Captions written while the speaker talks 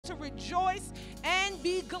to rejoice and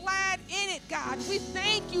be glad in it, God. We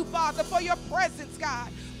thank you, Father, for your presence, God.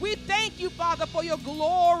 We thank you, Father, for your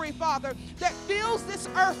glory, Father, that fills this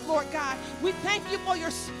earth, Lord God. We thank you for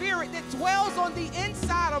your spirit that dwells on the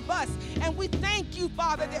inside of us. And we thank you,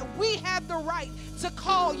 Father, that we have the right to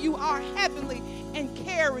call you our heavenly and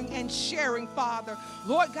caring and sharing Father.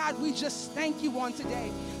 Lord God, we just thank you on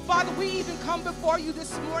today. Father, we even come before you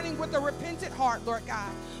this morning with a repentant heart, Lord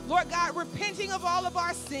God. Lord God, repenting of all of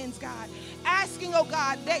our sins, God. Asking, oh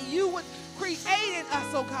God, that you would create in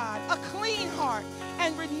us, oh God, a clean heart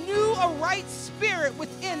and renew a right spirit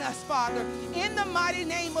within us, Father, in the mighty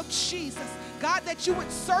name of Jesus. God, that you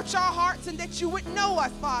would search our hearts and that you would know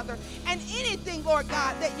us, Father. And anything, Lord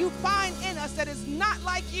God, that you find in us that is not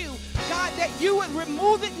like you, God, that you would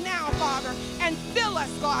remove it now, Father, and fill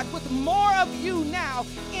us, God, with more of you now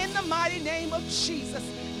in the mighty name of Jesus.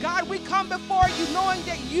 God, we come before you knowing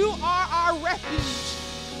that you are our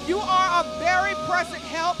refuge. You are a very present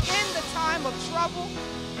help in the time of trouble.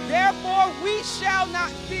 Therefore, we shall not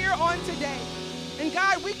fear on today. And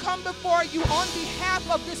God, we come before you on behalf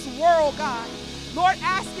of this world, God. Lord,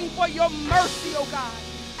 asking for your mercy, oh God.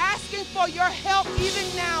 Asking for your help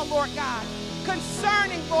even now, Lord God.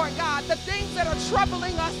 Concerning, Lord God, the things that are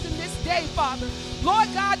troubling us in this day, Father. Lord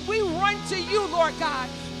God, we run to you, Lord God,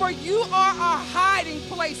 for you are our hiding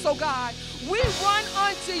place, oh God. We run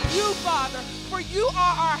unto you, Father, for you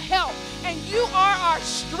are our help and you are our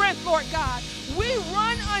strength, Lord God. We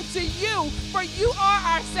run unto you, for you are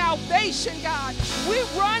our salvation, God. We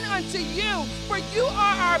run unto you, for you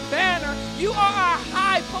are our banner. You are our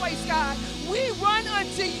high place, God. We run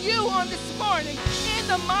unto you on this morning in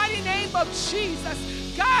the mighty name of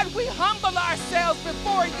Jesus. God, we humble ourselves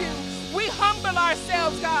before you. We humble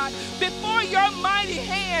ourselves, God, before your mighty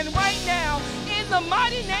hand right now in the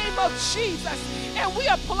mighty name of Jesus. And we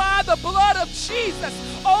apply the blood of Jesus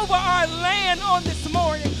over our land on this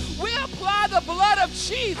morning. We apply the blood of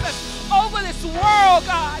Jesus over this world,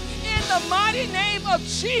 God, in the mighty name of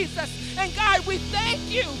Jesus. And God, we thank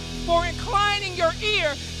you for inclining your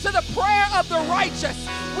ear to the prayer of the righteous.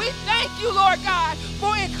 We thank you, Lord God,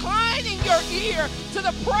 for inclining your ear to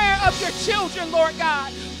the prayer of your children, Lord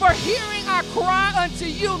God, for hearing our cry unto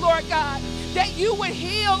you, Lord God, that you would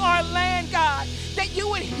heal our land, God, that you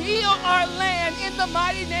would heal our land in the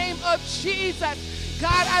mighty name of Jesus.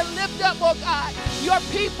 God, I lift up, oh God, your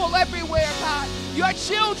people everywhere, God, your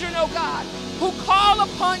children, oh God, who call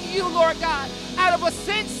upon you, Lord God, out of a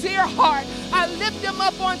sincere heart. I lift them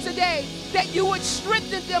up on today, that you would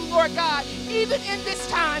strengthen them, Lord God, even in this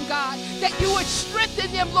time, God, that you would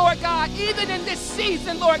strengthen them, Lord God, even in this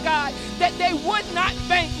season, Lord God, that they would not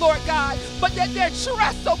faint, Lord God, but that their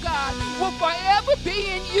trust, oh God, will forever be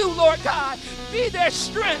in you, Lord God. Be their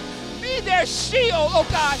strength. Be their shield, oh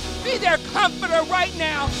God. Be their comforter right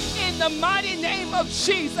now in the mighty name of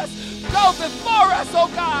Jesus. Go before us, oh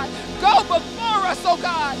God. Go before us, oh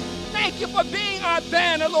God. Thank you for being our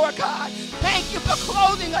banner, Lord God. Thank you for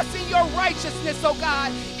clothing us in your righteousness, oh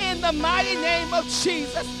God, in the mighty name of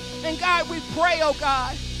Jesus. And God, we pray, oh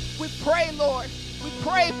God. We pray, Lord. We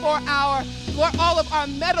pray for our, Lord, all of our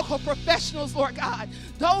medical professionals, Lord God.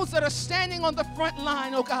 Those that are standing on the front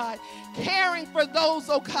line, oh God, caring for those,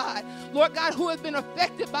 oh God, Lord God, who have been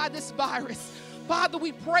affected by this virus. Father,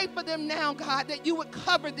 we pray for them now, God, that you would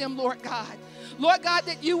cover them, Lord God. Lord God,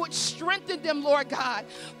 that you would strengthen them, Lord God.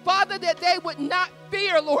 Father, that they would not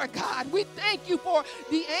fear, Lord God. We thank you for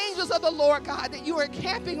the angels of the Lord God, that you are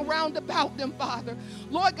camping round about them, Father.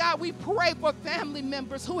 Lord God, we pray for family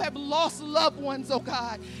members who have lost loved ones, oh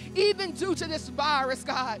God, even due to this virus,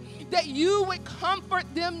 God, that you would comfort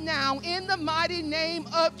them now in the mighty name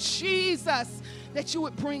of Jesus, that you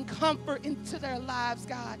would bring comfort into their lives,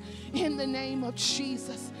 God, in the name of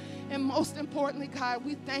Jesus. And most importantly, God,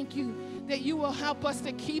 we thank you that you will help us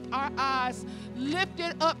to keep our eyes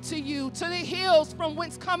lifted up to you, to the hills from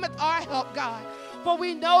whence cometh our help, God. For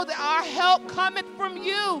we know that our help cometh from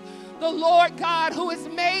you, the Lord God, who has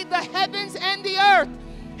made the heavens and the earth.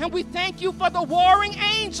 And we thank you for the warring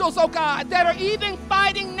angels, oh God, that are even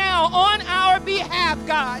fighting now on our behalf,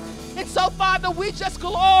 God. And so, Father, we just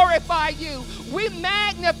glorify you. We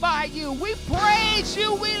magnify you. We praise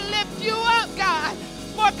you. We lift you up, God.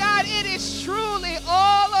 For God, it is truly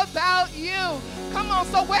all about you. Come on,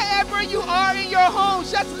 so wherever you are in your home,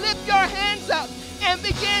 just lift your hands up and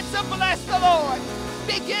begin to bless the Lord.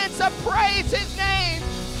 Begin to praise his name.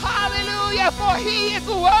 Hallelujah, for he is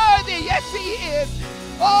worthy. Yes, he is.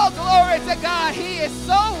 Oh, glory to God. He is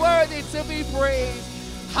so worthy to be praised.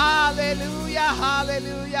 Hallelujah,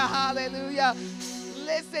 hallelujah, hallelujah.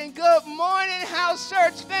 Listen, good morning, House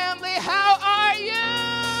Church family. How are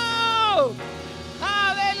you?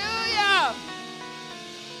 Hallelujah.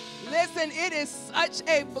 Listen, it is such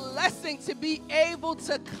a blessing to be able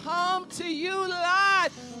to come to you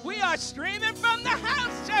live. We are streaming from the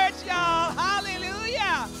house church, y'all.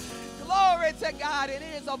 Hallelujah. Glory to God. And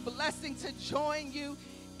it is a blessing to join you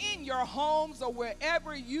in your homes or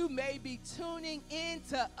wherever you may be tuning in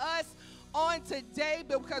to us on today,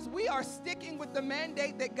 because we are sticking with the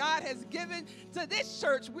mandate that God has given to this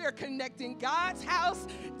church. We are connecting God's house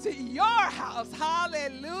to your house.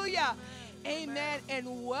 Hallelujah. Amen.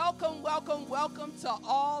 And welcome, welcome, welcome to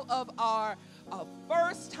all of our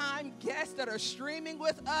first-time guests that are streaming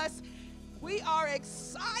with us. We are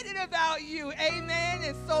excited about you. Amen.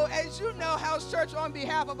 And so, as you know, House Church, on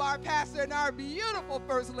behalf of our pastor and our beautiful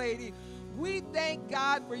First Lady, we thank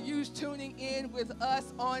God for you tuning in with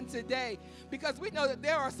us on today, because we know that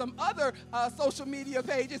there are some other social media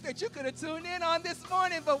pages that you could have tuned in on this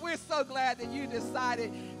morning, but we're so glad that you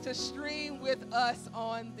decided to stream with us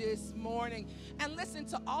on this morning. And listen,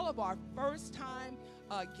 to all of our first-time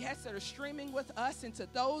guests that are streaming with us, and to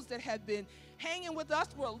those that have been hanging with us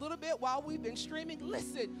for a little bit while we've been streaming,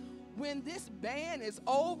 listen, when this ban is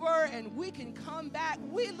over and we can come back,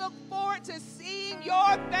 we look forward to seeing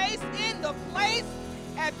your face in the place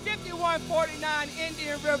at 5149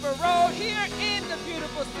 Indian River Road here in the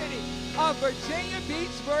beautiful city of Virginia Beach,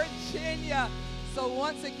 Virginia. So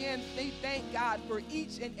once again, we thank God for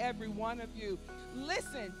each and every one of you.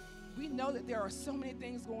 Listen, we know that there are so many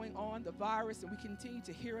things going on, the virus, and we continue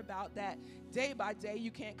to hear about that day by day.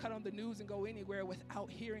 You can't cut on the news and go anywhere without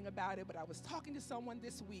hearing about it. But I was talking to someone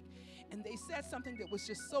this week, and they said something that was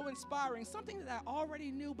just so inspiring, something that I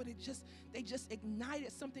already knew, but they just ignited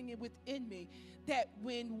something within me, that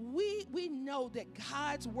when we know that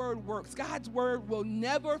God's word works, God's word will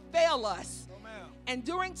never fail us. And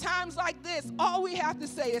during times like this, all we have to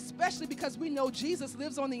say, especially because we know Jesus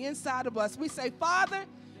lives on the inside of us, we say, Father,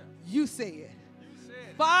 you said.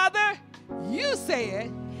 Father, you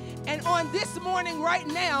said. And on this morning right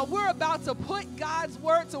now, we're about to put God's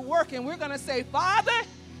word to work, and we're going to say, Father,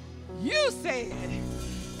 you said,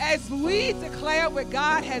 as we declare what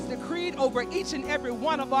God has decreed over each and every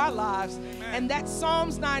one of our lives. Amen. And that's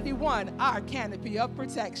Psalms 91, our canopy of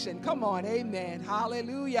protection. Come on, amen.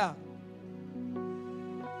 Hallelujah.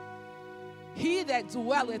 He that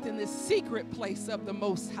dwelleth in the secret place of the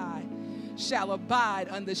Most High shall abide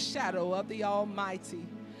under the shadow of the Almighty.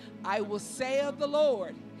 I will say of the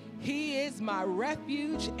Lord, He is my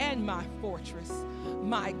refuge and my fortress.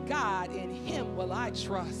 My God, in Him will I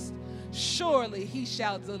trust. Surely He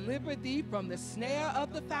shall deliver thee from the snare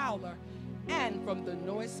of the fowler and from the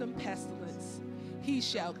noisome pestilence. He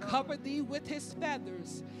shall cover thee with His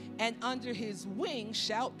feathers, and under His wings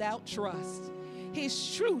shalt thou trust.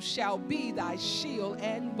 His truth shall be thy shield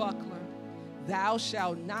and buckler. Thou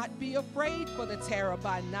shalt not be afraid for the terror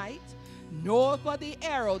by night, nor for the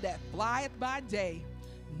arrow that flieth by day,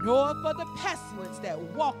 nor for the pestilence that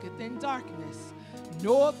walketh in darkness,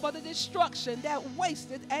 nor for the destruction that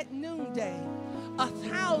wasteth at noonday.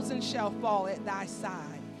 1,000 shall fall at thy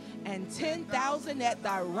side, and 10,000 at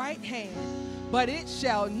thy right hand, but it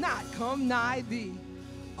shall not come nigh thee.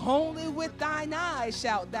 Only with thine eyes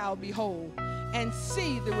shalt thou behold, and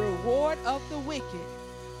see the reward of the wicked,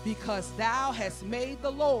 because thou hast made the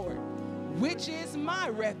Lord, which is my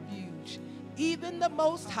refuge, even the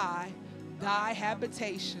Most High, thy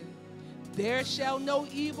habitation. There shall no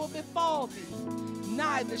evil befall thee,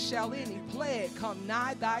 neither shall any plague come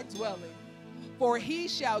nigh thy dwelling. For He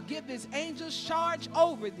shall give His angels charge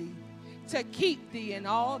over thee, to keep thee in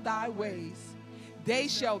all thy ways. They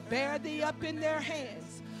shall bear thee up in their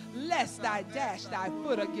hands, lest thou dash thy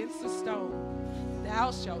foot against a stone.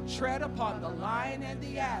 Thou shalt tread upon the lion and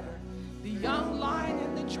the adder, the young lion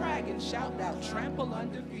and the dragon shalt thou trample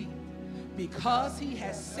under feet. Because He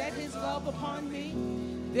has set His love upon me,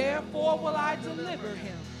 therefore will I deliver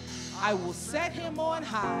him. I will set him on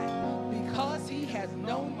high, because he has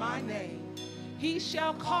known my name. He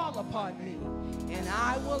shall call upon me, and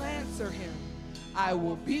I will answer him. I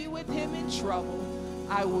will be with him in trouble.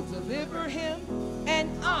 I will deliver him and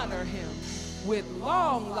honor him. With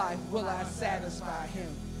long life will I satisfy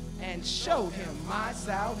him and show him my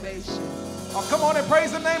salvation. Oh, come on and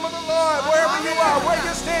praise the name of the Lord wherever you are, where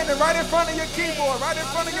you're standing, right in front of your keyboard, right in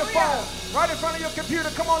front of your phone, right in front of your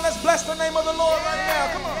computer. Come on, let's bless the name of the Lord right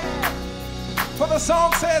now. Come on. For the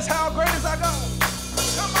song says, how great is our God.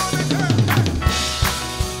 Come on and turn.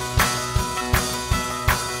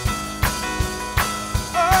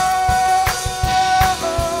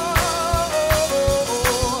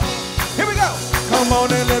 Here we go. Come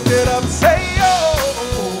on and lift it up. Say,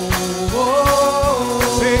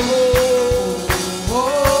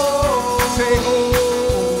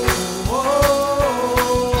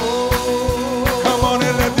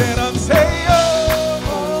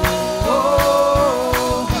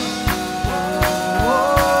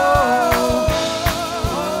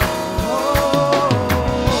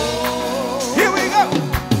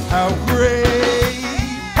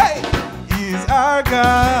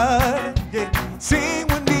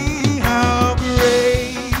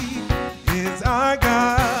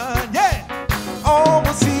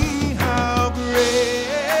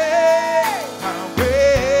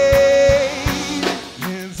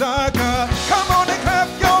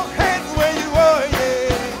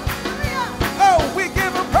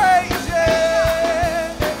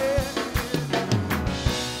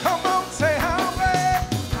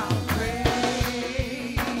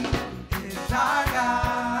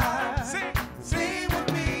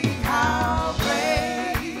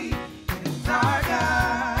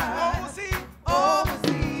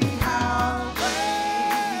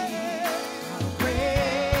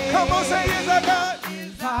 Come on, say, is our God.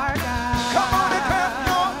 Is our God. Come on and clap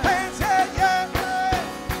your hands, yeah, yeah, yeah.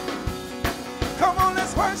 Come on,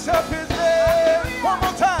 let's worship his name. One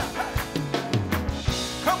more time.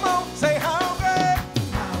 Come on, say how great.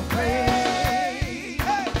 How great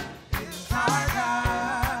is our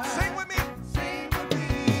God. Sing with me. Sing with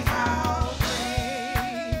me. How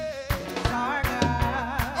great is our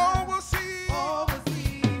God. Oh, we'll see. Oh, we'll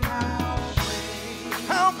see how great.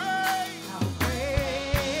 How great. How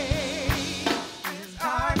great is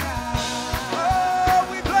our God. Oh,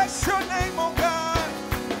 we bless your name, oh God.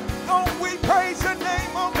 Oh, we praise your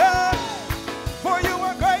name, oh God. For you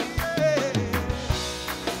are great.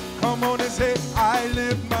 Come on and say, I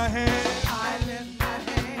lift my hand I lift my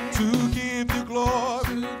hand to give you glory.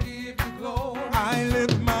 to give you glory. I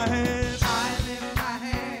lift my hand I lift my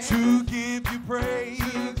hand to give you praise.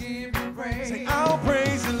 to give you praise. Say, I'll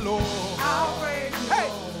praise the Lord. I'll praise you, Hey,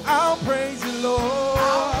 Lord. I'll praise the Lord.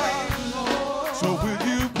 I'll praise you, Lord. So will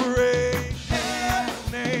you praise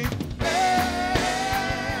his name?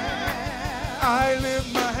 I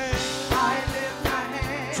lift my hand I lift my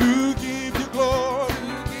hand to give you glory. to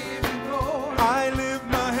give you glory. I lift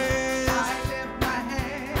my hand I lift my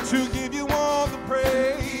hand to give you all the to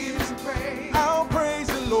praise. give you praise. I'll praise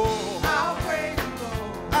the Lord. I'll praise you,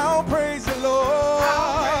 Lord. I'll praise the I'll Lord.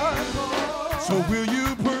 praise you, Lord. So will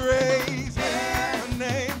you praise his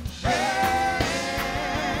name?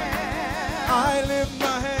 I lift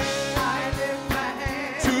my hand I lift my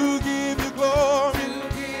hand to give you glory. to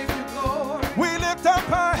give you glory. We lift up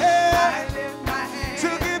our I hands lift my hand to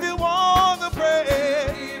give you all the praise.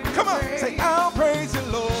 give you Come on, praise. say, I'll praise the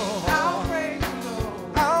Lord. I'll praise you,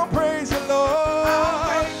 Lord. I'll praise the I'll Lord.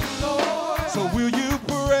 praise you, Lord. So will you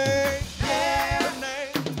praise Yeah. his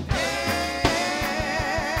name?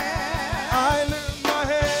 I lift my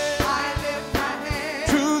hand I lift my hand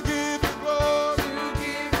to give you glory. to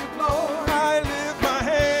give you glory. I lift my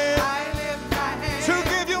hand I lift my hand to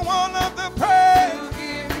give you all of the praise. to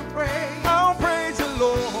give you praise. I'll praise the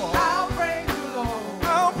Lord. I'll praise you, Lord.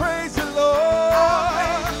 I'll praise the I'll Lord.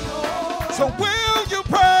 praise you, Lord. So will you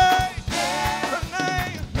praise the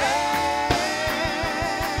name?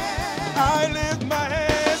 I lift my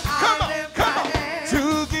hands. Come on, lift come my on. hands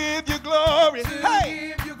To give you glory. to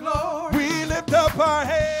Hey, give you glory. we lift up our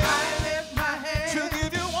hands I lift my hand to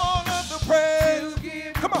give you all of the praise. to give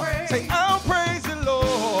you Come on, praise. say, I'll praise the Lord.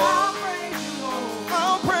 I'll praise you, Lord.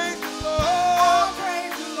 I'll praise the I'll Lord.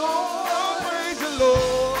 praise you, Lord. I'll praise the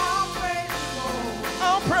Lord. I'll praise you, Lord.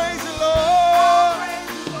 I'll praise the I'll Lord. praise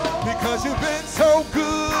you, Lord. Because you've been so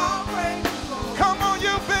good. I'll praise you, Lord. Come on,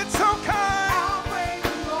 you've been so kind. I'll praise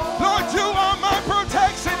you, Lord. Lord, you are my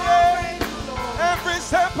protection, I'll yeah. praise you, Lord. Every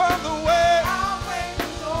step of the way. I'll praise you,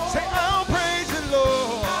 Lord. Say, I'll praise the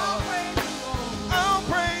Lord. I'll praise you, Lord. I'll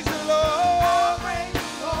praise the I'll Lord. praise you,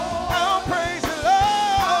 Lord. I'll praise the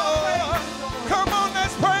Lord. Come on,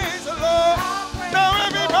 let's praise the Lord. Now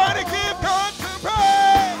everybody give God some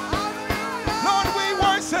praise. Lord, we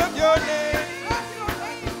worship your name.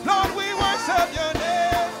 Lord, we worship your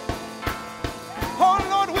name. Oh,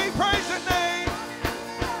 Lord, we praise your name.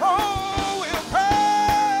 Oh, we'll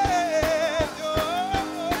praise your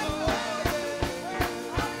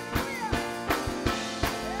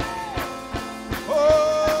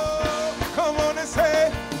Oh, come on and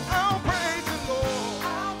say, I'll praise the Lord.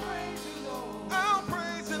 I'll praise you, Lord. I'll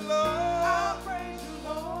praise the I'll Lord. praise you,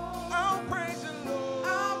 Lord. I'll praise the Lord.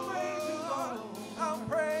 I'll praise you, Lord. I'll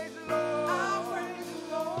praise the Lord. I'll praise you,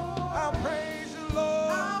 Lord. I'll praise the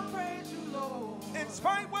Lord. I'll praise you, Lord. In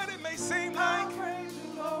spite what it may seem I'll like, praise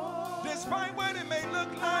you, Lord. despite what it may look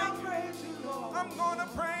I'll like, praise you, Lord. I'm gonna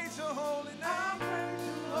praise your holy I'll name. praise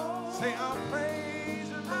you, Lord. Say, I'll praise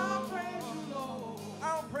the I'll Lord. praise you, Lord.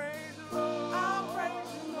 I'll praise the Lord. I'll praise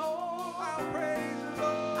you, Lord. I'll praise the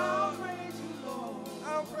Lord. I'll praise you, Lord.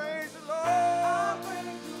 I'll praise the I'll Lord.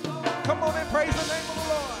 praise you, Lord. Come on and praise the name of the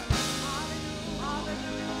Lord.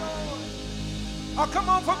 Hallelujah, Lord. Oh, come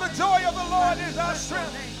on, for the joy of the Lord is our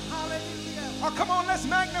strength. Hallelujah. Oh, come on, let's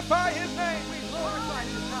magnify his name. We glorify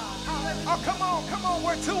you, God. Hallelujah. Oh, come on,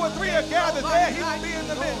 where 2 or 3 are gathered, there he will be in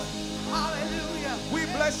the midst. Hallelujah. We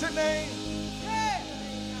bless your name. Yeah.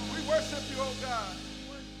 We worship you, oh God.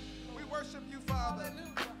 We worship you, Father.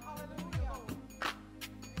 Hallelujah. Hallelujah.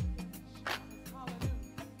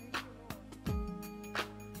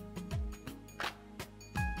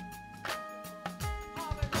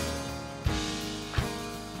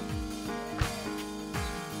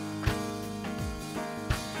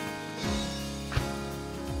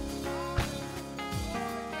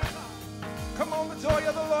 Come on, the joy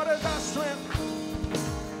of the Lord is our strength.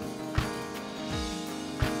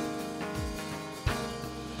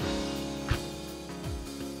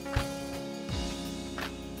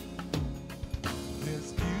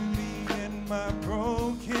 my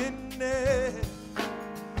brokenness.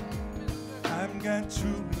 I've got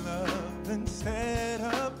true love instead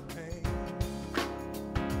of pain.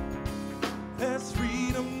 There's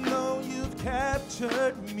freedom though you've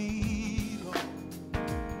captured me, Lord.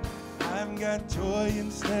 I've got joy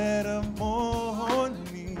instead of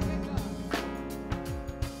mourning.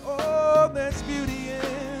 Oh, there's beauty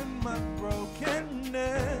in my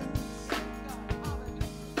brokenness.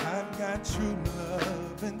 I've got true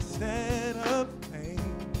love instead of pain.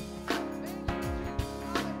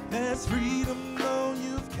 There's freedom though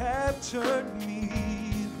you've captured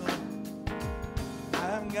me, Lord.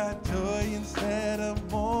 I've got joy instead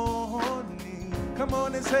of mourning. Come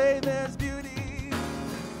on and say there's beauty.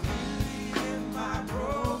 In my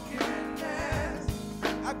brokenness,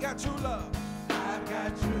 I've got true love. I've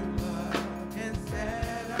got true love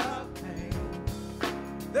instead of pain.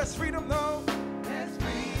 There's freedom though. There's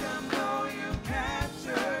freedom though you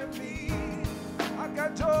captured me. I've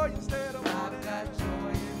got joy instead of mourning. I've got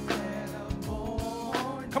joy instead of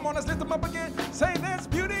mourning. Come on, let's lift them up again. Say there's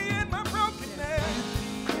beauty in my brokenness.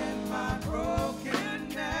 Beauty in my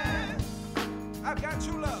brokenness. I've got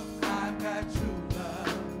true love. I've got true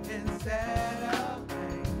love instead of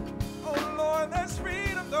pain. Oh Lord, there's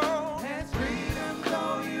freedom though. There's freedom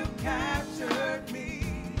though you captured me.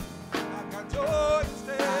 I've got joy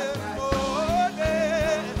instead of mourning.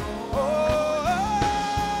 Oh,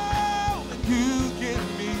 you give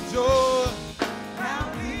me joy down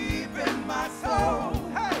deep in my soul.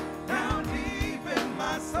 Hey, down deep in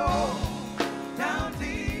my soul. Down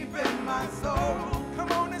deep in my soul.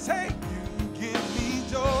 Come on and say, you give me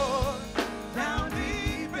joy down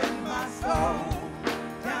deep in my soul.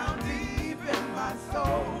 Down deep in my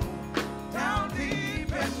soul. Down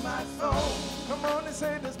deep in my soul. Come on and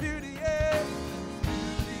say there's beauty, yeah.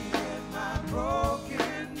 Beauty in my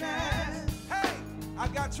brokenness. Hey, I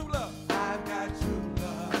got true love. I've got true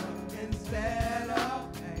love instead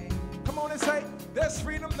of pain. Come on and say there's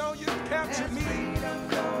freedom though you captured me. There's freedom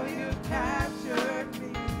though you captured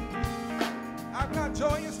me. I've got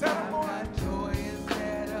joy instead of mourning. I've got joy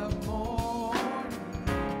instead of mourning.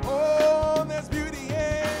 Oh, there's beauty,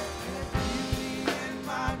 yeah. There's beauty in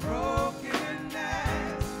my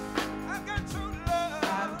brokenness. I've got true love.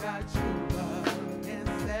 I've got true love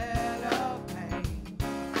instead of pain.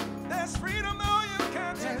 There's freedom though you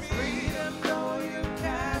captured me. There's freedom though you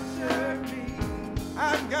captured me.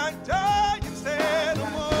 I've got joy instead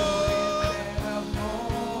of mourning.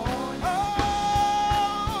 Oh,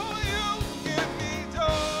 you give me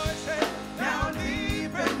joy. Say, down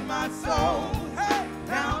deep in my soul. Hey,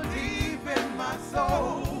 down deep in my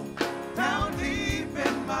soul. Down deep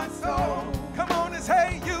in my soul. Come on and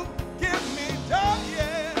say, you give me joy,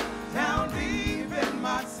 yeah. Down deep in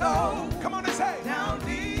my soul. Come on and say, down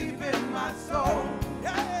deep in my soul.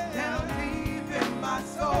 Yeah. Down deep in my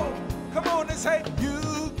soul. Come on and say,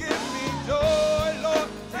 you give me joy, Lord.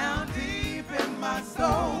 Down deep in my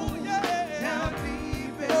soul. Yeah. Down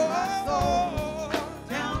deep in my soul.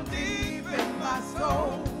 Down deep in my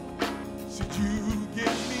soul. Should you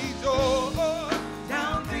give me joy?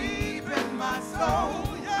 Down deep in my soul.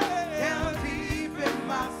 Yeah. Down deep in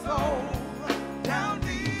my soul. Down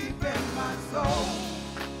deep in my soul.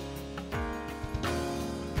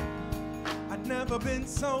 I've never been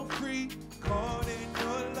so free, caught in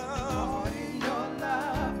your love. Caught in your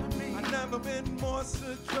love for me. I've never been more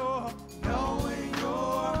secure, knowing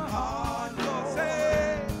your heart, Lord.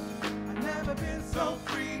 Say, I've never been so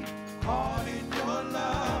free, caught in your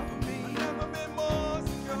love for me. I've never been more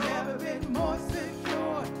secure. I've never been more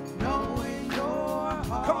secure, knowing your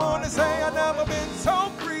heart. Come on and say, I've never been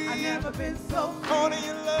so free. I've never been so free, caught in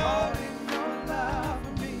your love. Caught in your love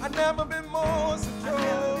for me. I've never been more secure. I've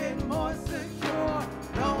never been more secure,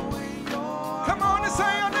 knowing your. Come on and say,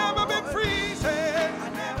 I've never been free. Say,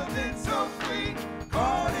 I've never been so free,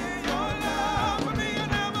 caught in your love for me. I've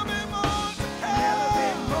never been more secure. I've never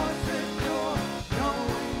been more secure,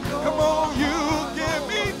 knowing your. Come on, you give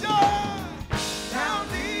me joy down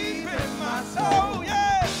deep in my soul,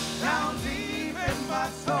 yeah. Down deep in my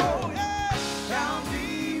soul, yeah. Down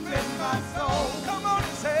deep in my soul. Come on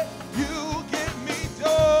and say, you give me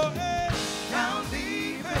joy.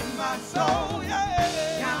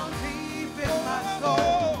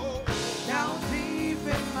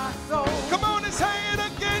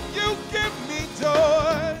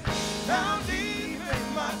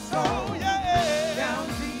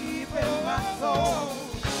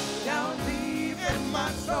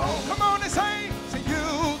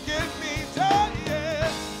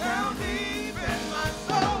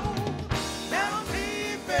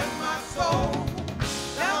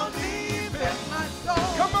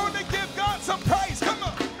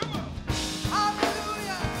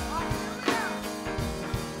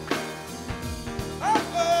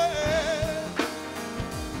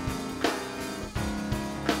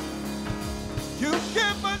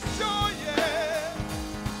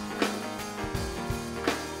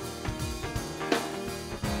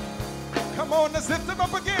 Let's lift him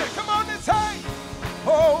up again. Come on and say,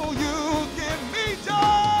 oh, you give me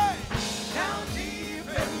joy. Down deep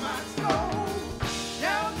in my soul.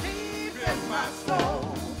 Down deep in my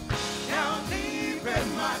soul. Down deep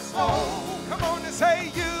in my soul. Come on and say,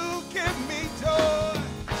 you give me joy.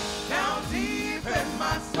 Down deep in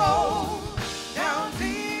my soul. Down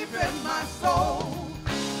deep in my soul.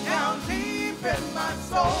 Down deep in my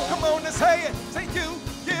soul. Come on and say it. Say, you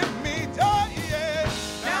give me joy. Yeah.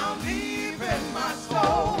 Down deep in my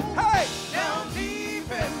soul. Hey. Down deep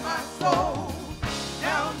in my soul.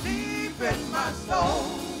 Down deep in my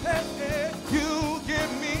soul. Hey, hey. You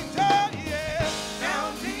give me joy. Yeah.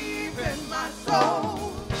 Down deep in my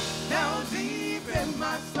soul. Down deep in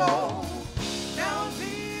my soul. Down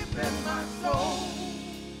deep in my soul.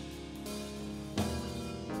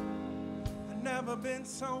 I've never been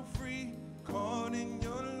so free, caught in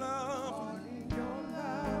your love.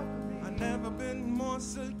 I've never been more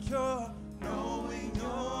secure, knowing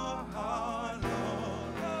your heart,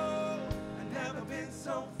 Lord. Oh, I've never been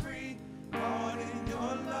so free, caught in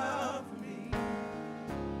your love for me.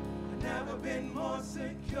 I've never been more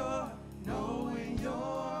secure, knowing your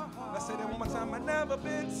heart. Let's say that one more time. I've never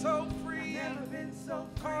been so free, never been so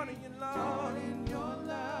caught in your love, for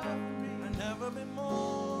me. I've never been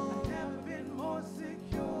more, I've never been more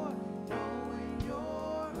secure, knowing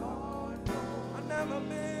your heart, Lord. I've never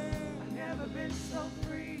been so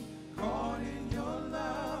free, caught in your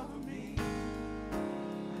love for me.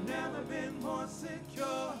 I've never been more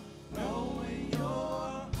secure, knowing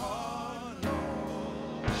your heart,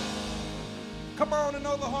 Lord. Come on and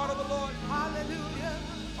know the heart of the Lord. Hallelujah.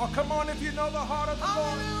 Oh, come on if you know the heart of the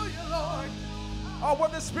Lord. Hallelujah, Lord. Oh, where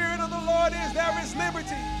the Spirit of the Lord is, there is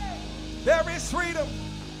liberty. There is freedom.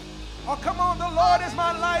 Oh, come on, the Lord is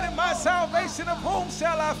my light and my salvation. Of whom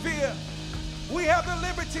shall I fear? We have the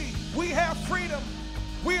liberty. We have freedom.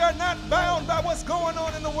 We are not bound by what's going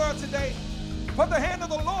on in the world today. For the hand of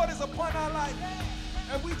the Lord is upon our life.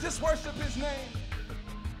 And we just worship his name.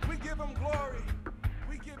 We give him glory.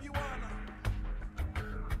 We give you honor.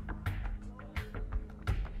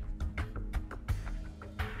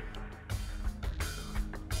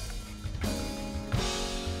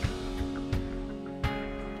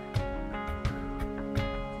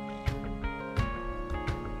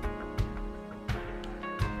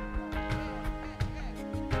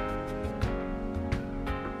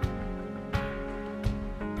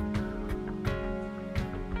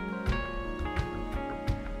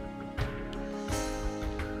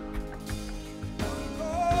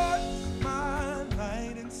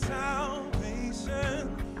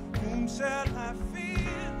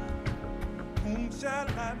 Shall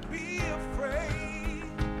I be afraid?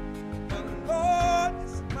 The Lord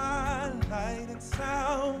is my light and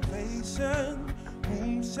salvation.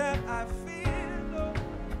 Whom shall I fear? Lord?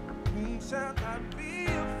 Whom shall I be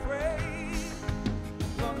afraid?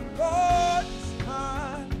 The Lord is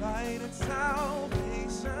my light and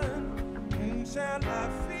salvation. Whom shall I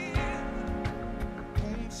fear?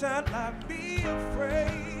 Whom shall I be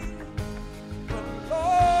afraid? The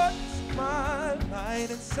Lord is my light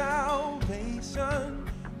and salvation.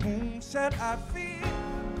 Whom shall I fear?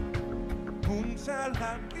 Whom shall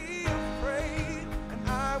I be afraid? And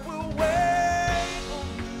I will wait on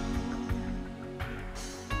you.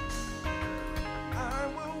 I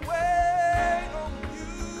will wait on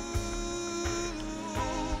you.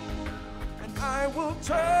 And I will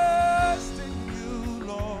trust in you,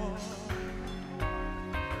 Lord.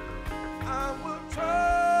 I will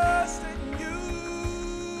trust in you.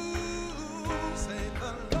 Say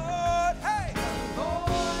the Lord, hey! The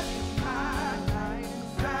Lord is my light and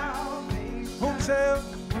salvation. Whom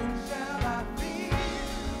shall I fear?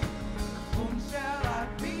 Whom shall I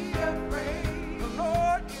be afraid? the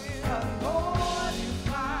Lord is? The Lord is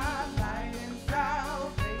my light and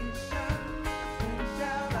salvation. Whom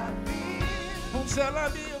shall I fear? Whom shall I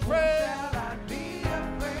be Whom afraid? shall I be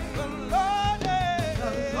afraid? The Lord is.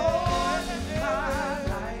 The Lord is my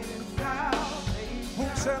light and salvation.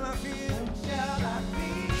 Whom shall I fear? Whom shall I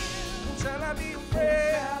fear? Whom shall I be Whom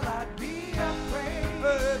afraid? shall I be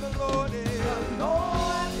afraid? The Lord is. The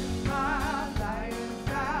Lord is my light and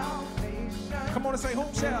salvation. Come on and say,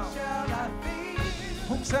 whom shall? Whom shall I fear?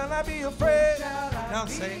 Whom shall I be afraid? Shall I Now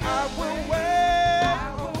be say, I will afraid? wait. I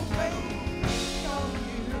will wait on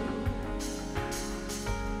you.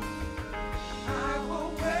 I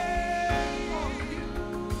will wait on you.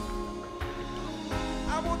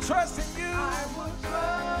 I will trust in you. I will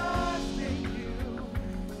trust in you.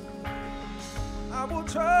 I will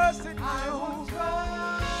trust in you. I will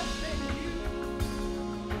trust in you.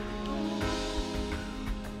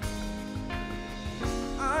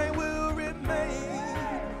 I will remain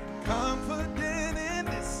confident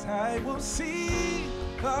will see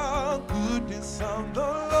the goodness of the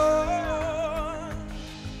Lord.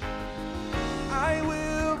 I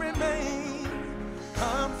will remain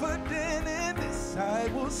confident in this. I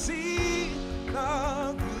will see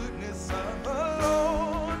the goodness of the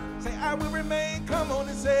Lord. Say, I will remain. Come on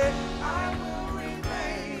and say it. I will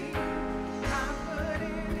remain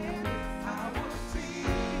confident in this. I will see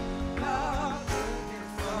the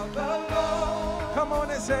goodness of the Lord. Come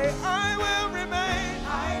on and say, I will remain.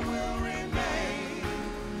 I will remain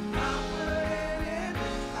confident in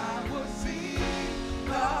this. I will see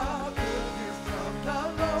the goodness of the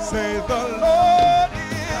Lord. Say, the Lord is.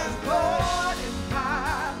 The Lord is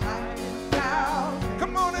my light and salvation.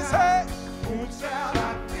 Come on and say, whom shall I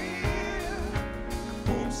fear?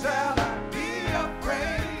 Whom shall I be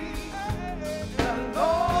afraid? The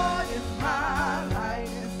Lord is my light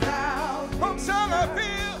and salvation. whom shall I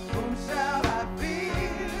fear? Whom shall I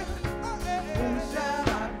fear? Whom shall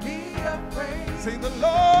I be afraid? Say, the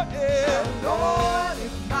Lord is. The Lord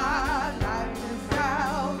is my light and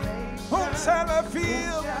salvation. Whom shall I Whom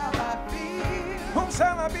fear? shall I fear? Whom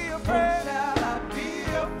shall I be Whom afraid? shall I be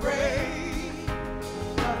afraid?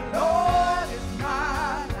 The Lord is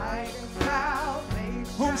my light and salvation.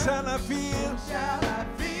 Whom shall I fear? Whom shall I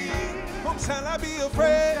fear? Whom shall I be Whom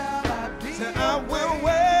afraid? shall I be Say, I will afraid?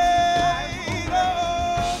 wait.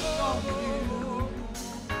 On you.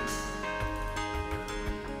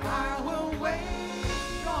 I will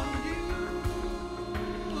wait on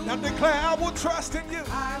you. Now declare, I will trust in you.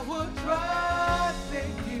 I will trust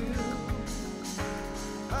in you.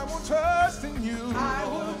 I will trust in you. I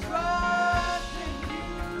will trust in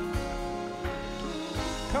you.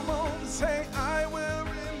 Come on, say, I will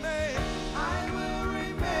remain. I will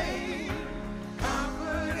remain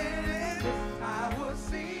confident in this. I will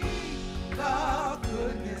see the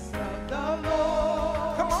goodness of the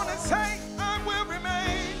Lord. Come on and say, I will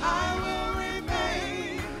remain. I will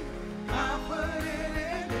remain confident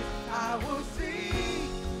in this. I will see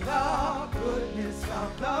the goodness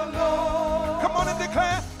of the Lord. Come on and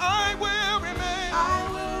declare, I will remain. I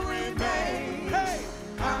will remain Hey.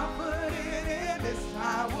 confident in this.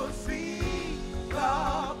 I will see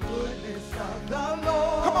the goodness of the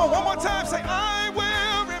Lord. Come on, one more time, say, I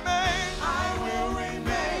will remain. I will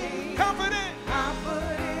remain Confident.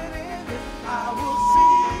 confident in this. I will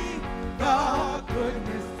see the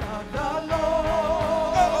goodness of the Lord.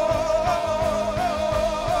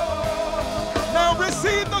 Now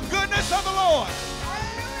receive the goodness of the Lord.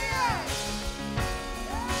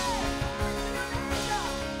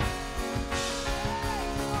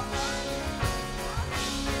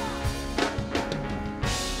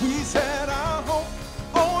 We set our hope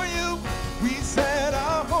on you. We set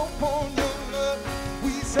our hope on your love. We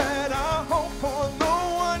set our hope on the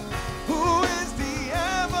one who is the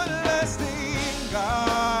everlasting God.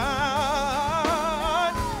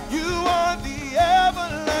 You are the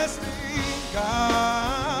everlasting God.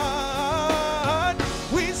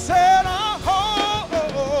 We set our hope.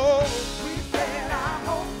 We set our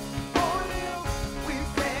hope on you. We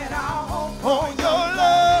set our hope On your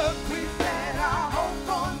love. We set our hope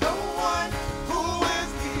on the one who is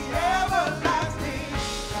the everlasting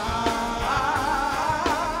God.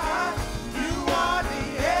 You are the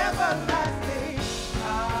everlasting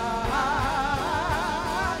God.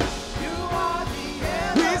 You are the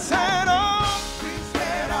We everlasting. set our We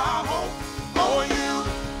set our hope on you.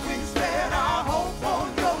 We set our hope on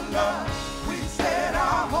your love. We set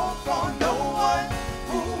our hope on the one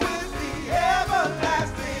who is the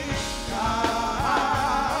everlasting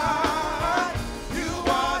God. You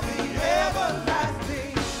are the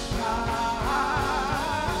everlasting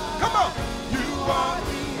God. Come on. You are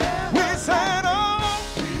the We set our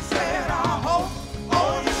We set our hope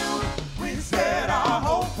on you. We set our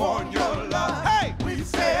hope on your love. Hey! We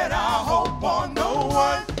set our hope on the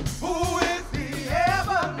one who is the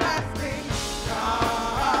everlasting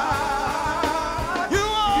God. You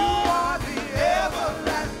are. the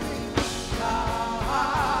everlasting God.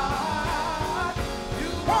 You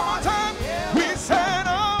One more time. We set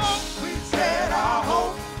our We set our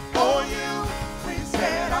hope on you. We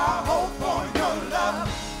set our hope on your love.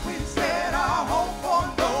 We set our hope on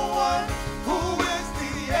the one who is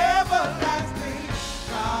the everlasting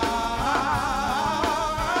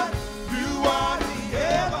God. You are the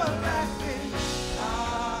everlasting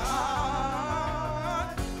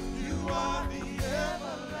God. You are the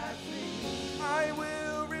everlasting. I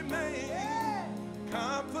will remain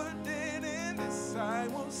confident in this. I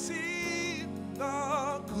will see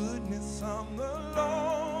the goodness of the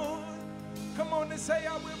Lord. Come on and say,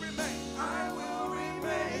 I will remain. I will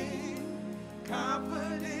remain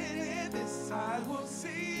confident in this. I will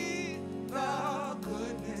see the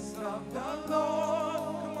goodness of the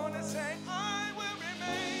Lord. Come on and say, I will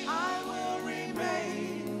remain. I will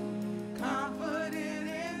remain confident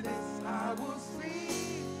in this. I will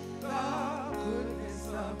see the goodness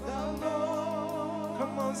of the Lord.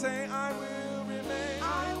 Come on, say, I will remain.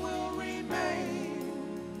 I will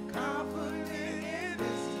remain confident in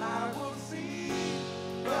this. I will see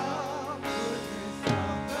the goodness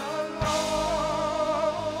of the Lord.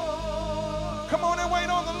 Come on and wait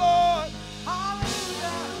on the Lord.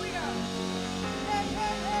 Hallelujah. Hey,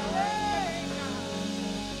 hey, hey, hey.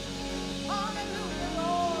 Hallelujah,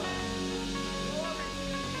 Lord.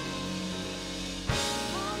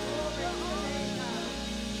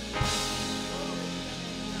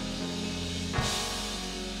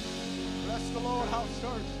 Bless the Lord, House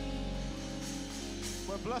Church.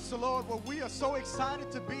 Well, bless the Lord. Well, we are so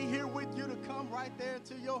excited to be here with you, to come right there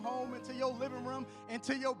into your home, into your living room,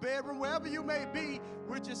 into your bedroom, wherever you may be.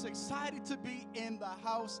 We're just excited to be in the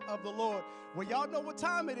house of the Lord. Well, y'all know what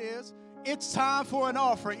time it is. It's time for an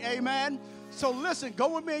offering. Amen. So listen,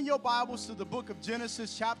 go with me in your Bibles to the book of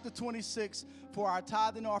Genesis, chapter 26, for our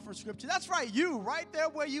tithe and offering scripture. That's right, you, right there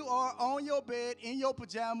where you are, on your bed, in your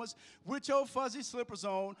pajamas, with your fuzzy slippers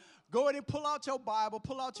on. Go ahead and pull out your Bible,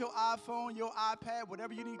 pull out your iPhone, your iPad,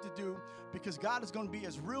 whatever you need to do, because God is going to be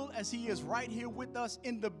as real as he is right here with us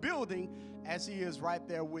in the building as he is right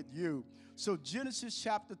there with you. So Genesis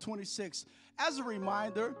chapter 26. As a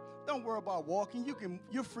reminder, don't worry about walking.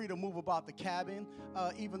 You're free to move about the cabin,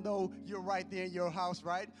 even though you're right there in your house,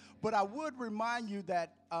 right? But I would remind you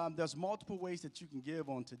that there's multiple ways that you can give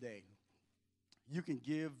on today. You can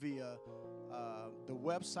give via the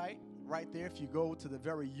website right there. If you go to the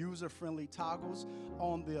very user-friendly toggles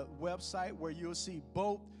on the website, where you'll see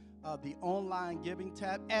both the online giving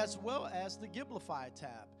tab as well as the Givelify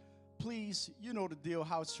tab. Please, you know the deal,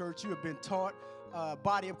 House Church. You have been taught,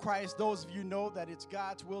 body of Christ, those of you know that it's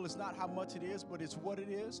God's will. It's not how much it is, but it's what it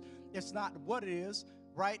is. It's not what it is,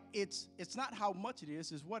 right? It's not how much it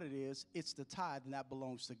is, it's what it is. It's the tithe, and that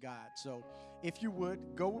belongs to God. So if you would,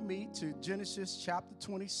 go with me to Genesis chapter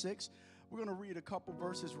 26. We're going to read a couple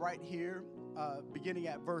verses right here, beginning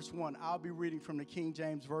at verse 1. I'll be reading from the King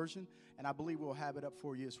James Version, and I believe we'll have it up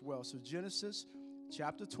for you as well. So Genesis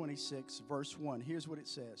chapter 26, verse 1. Here's what it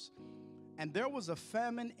says. And there was a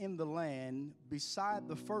famine in the land beside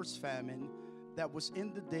the first famine that was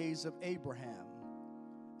in the days of Abraham.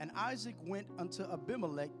 And Isaac went unto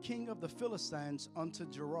Abimelech, king of the Philistines, unto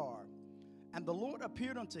Gerar. And the Lord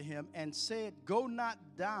appeared unto him and said, Go not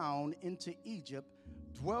down into Egypt,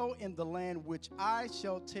 dwell in the land which I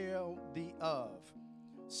shall tell thee of.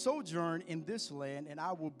 Sojourn in this land, and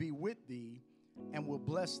I will be with thee, and will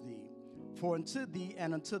bless thee. For unto thee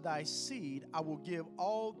and unto thy seed I will give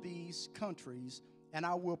all these countries, and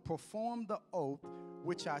I will perform the oath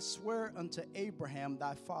which I swear unto Abraham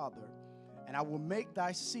thy father. And I will make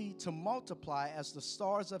thy seed to multiply as the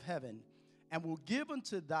stars of heaven, and will give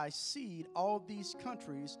unto thy seed all these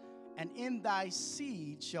countries, and in thy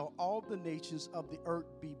seed shall all the nations of the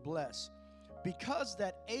earth be blessed. Because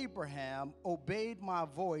that Abraham obeyed my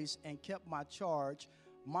voice and kept my charge,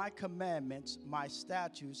 my commandments, my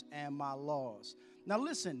statutes, and my laws. Now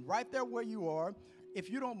listen, right there where you are,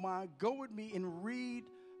 if you don't mind, go with me and read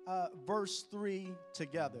verse 3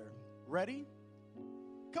 together. Ready?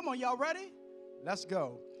 Come on, y'all ready? Let's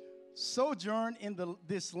go. Sojourn in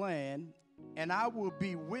this land, and I will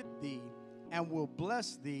be with thee, and will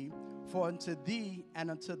bless thee. For unto thee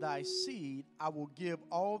and unto thy seed I will give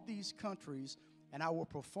all these countries, and I will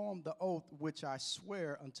perform the oath which I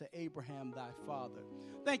swear unto Abraham thy father.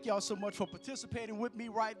 Thank y'all so much for participating with me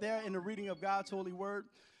right there in the reading of God's holy word.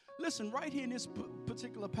 Listen, right here in this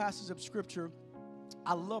particular passage of scripture,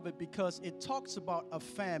 I love it because it talks about a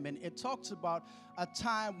famine. It talks about a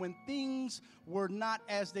time when things were not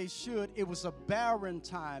as they should. It was a barren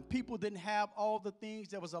time. People didn't have all the things.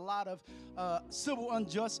 There was a lot of civil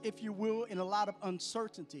unrest, if you will, and a lot of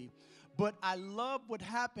uncertainty. But I love what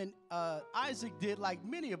happened. Isaac did, like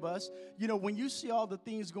many of us. You know, when you see all the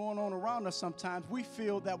things going on around us, sometimes we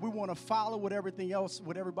feel that we want to follow what everybody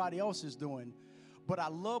else is doing. But I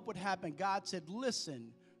love what happened. God said,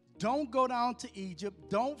 listen, don't go down to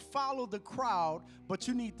Egypt. Don't follow the crowd, but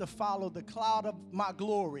you need to follow the cloud of my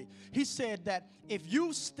glory. He said that if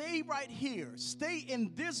you stay right here, stay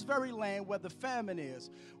in this very land where the famine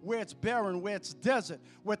is, where it's barren, where it's desert,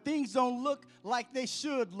 where things don't look like they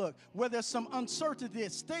should look, where there's some uncertainty,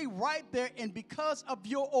 stay right there. And because of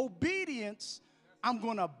your obedience, I'm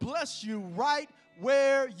going to bless you right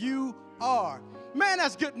where you are. Man,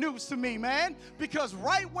 that's good news to me, man. Because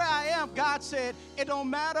right where I am, God said, it don't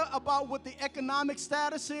matter about what the economic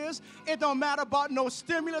status is. It don't matter about no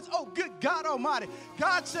stimulus. Oh, good God Almighty.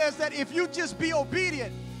 God says that if you just be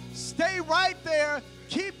obedient, stay right there,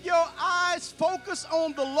 keep your eyes focused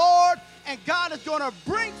on the Lord, and God is going to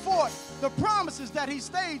bring forth the promises that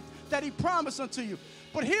He promised unto you.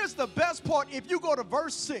 But here's the best part. If you go to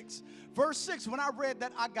verse 6, when I read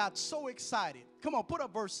that, I got so excited. Come on, put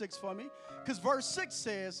up verse 6 for me. Because verse 6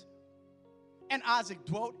 says, and Isaac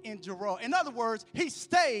dwelt in Gerar. In other words, he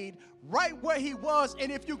stayed right where he was.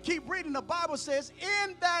 And if you keep reading, the Bible says,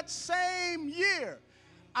 in that same year,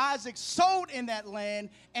 Isaac sowed in that land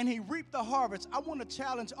and he reaped the harvest. I want to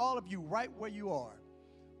challenge all of you right where you are.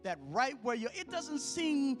 That right where you are. It doesn't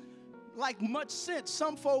seem like much sense.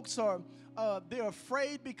 Some folks are they're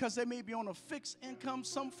afraid because they may be on a fixed income.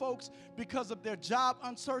 Some folks because of their job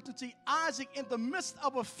uncertainty. Isaac, in the midst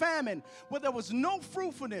of a famine where there was no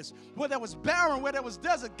fruitfulness, where there was barren, where there was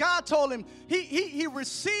desert, God told him he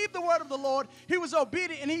received the word of the Lord. He was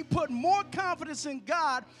obedient, and he put more confidence in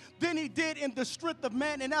God than he did in the strength of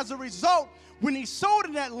man. And as a result, when he sowed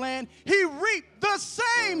in that land, he reaped the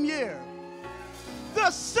same year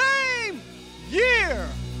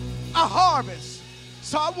a harvest.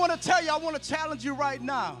 So I want to tell you, I want to challenge you right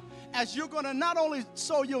now, as you're going to not only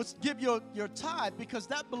sow, you'll give your tithe, because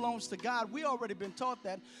that belongs to God. We already been taught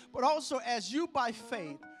that. But also, as you by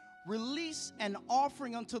faith release an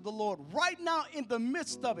offering unto the Lord right now in the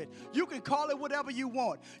midst of it. You can call it whatever you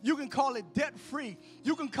want. You can call it debt-free.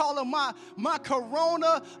 You can call it my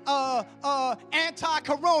corona,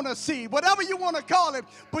 anti-corona seed, whatever you want to call it.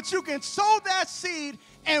 But you can sow that seed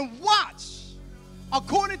and watch,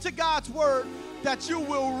 according to God's word, that you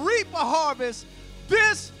will reap a harvest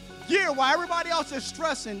this year. While everybody else is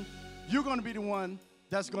stressing, you're going to be the one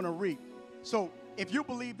that's going to reap. So if you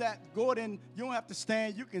believe that, go ahead, and you don't have to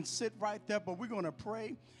stand. You can sit right there, but we're going to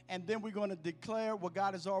pray, and then we're going to declare what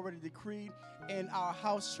God has already decreed in our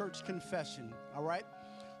house church confession, all right?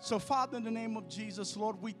 So, Father, in the name of Jesus,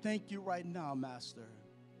 Lord, we thank you right now, Master.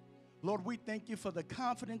 Lord, we thank you for the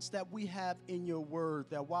confidence that we have in your word,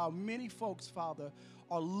 that while many folks, Father,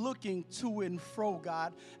 are looking to and fro,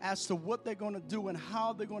 God, as to what they're going to do and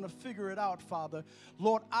how they're going to figure it out, Father,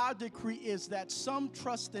 Lord, our decree is that some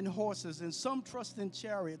trust in horses and some trust in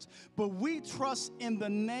chariots, but we trust in the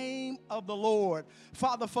name of the Lord.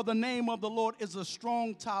 Father, for the name of the Lord is a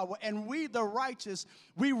strong tower, and we, the righteous,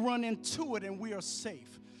 we run into it and we are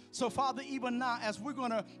safe. So, Father, even now, as we're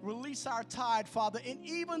going to release our tithe, Father, and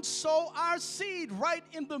even sow our seed right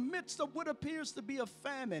in the midst of what appears to be a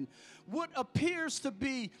famine, what appears to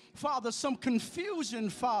be, Father, some confusion,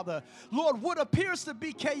 Father, Lord, what appears to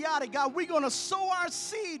be chaotic, God, we're going to sow our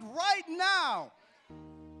seed right now.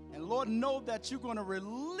 And, Lord, know that you're going to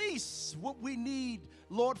release what we need,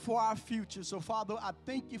 Lord, for our future. So, Father, I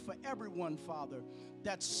thank you for everyone, Father,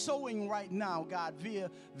 that's sowing right now, God, via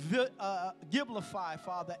Givelify,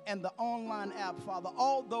 Father, and the online app, Father.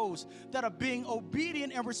 All those that are being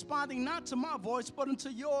obedient and responding not to my voice, but unto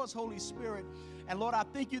yours, Holy Spirit. And, Lord, I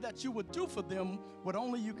thank you that you would do for them what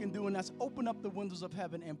only you can do, and that's open up the windows of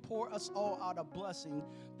heaven and pour us all out a blessing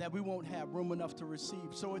that we won't have room enough to receive.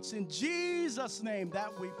 So it's in Jesus' name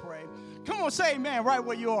that we pray. Come on, say amen right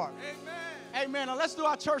where you are. Amen. Amen. Now let's do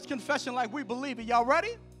our church confession like we believe it. Y'all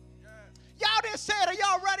ready? Y'all didn't say it. Are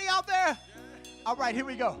y'all ready out there? Yeah. All right, here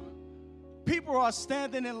we go. People are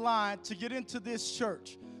standing in line to get into this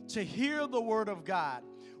church to hear the word of God.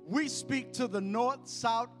 We speak to the north,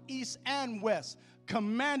 south, east, and west,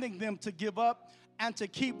 commanding them to give up and to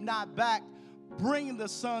keep not back, bringing the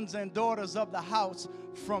sons and daughters of the house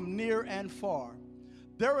from near and far.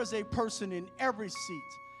 There is a person in every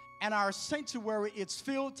seat, and our sanctuary is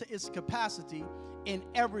filled to its capacity in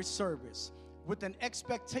every service, with an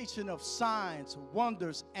expectation of signs,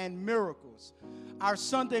 wonders, and miracles. Our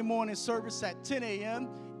Sunday morning service at 10 a.m.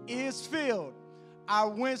 is filled. Our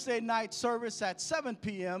Wednesday night service at 7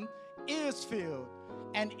 p.m. is filled.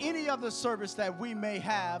 And any other service that we may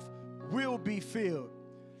have will be filled.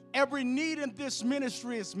 Every need in this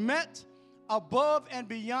ministry is met above and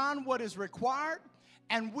beyond what is required,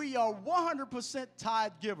 and we are 100%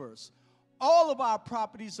 tithe givers. All of our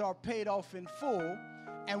properties are paid off in full,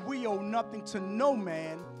 and we owe nothing to no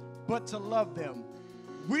man but to love them.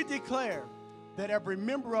 We declare that every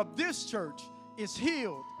member of this church is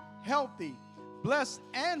healed, healthy, blessed,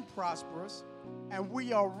 and prosperous, and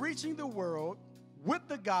we are reaching the world with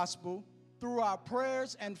the gospel through our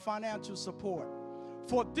prayers and financial support.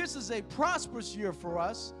 For this is a prosperous year for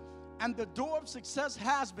us, and the door of success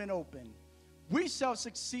has been opened. We shall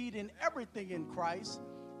succeed in everything in Christ,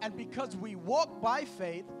 and because we walk by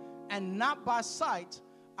faith and not by sight,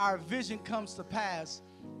 our vision comes to pass.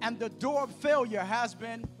 And the door of failure has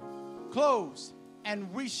been closed,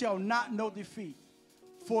 and we shall not know defeat.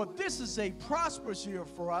 For this is a prosperous year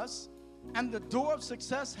for us, and the door of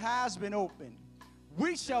success has been opened.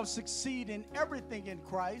 We shall succeed in everything in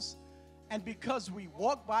Christ, and because we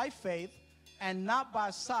walk by faith and not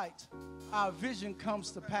by sight, our vision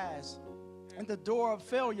comes to pass. And the door of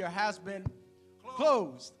failure has been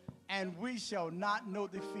closed, and we shall not know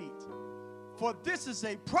defeat. For this is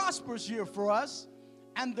a prosperous year for us,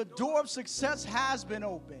 and the door of success has been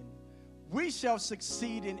opened. We shall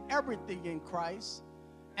succeed in everything in Christ,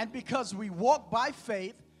 and because we walk by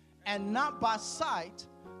faith and not by sight,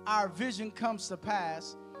 our vision comes to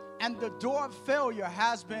pass, and the door of failure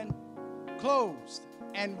has been closed,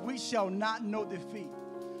 and we shall not know defeat.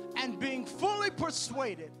 And being fully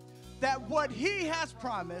persuaded that what he has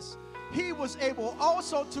promised, he was able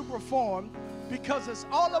also to perform, because it's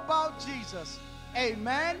all about Jesus.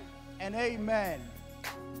 Amen and amen.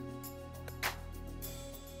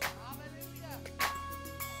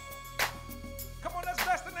 Come on, let's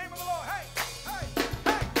bless the name of the Lord. Hey, hey,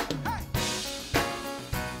 hey, hey.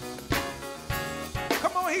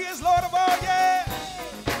 Come on, he is Lord of all, yeah.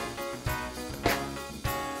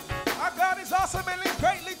 Our God is awesome and is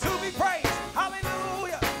greatly to be praised.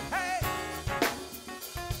 Hallelujah. Hey.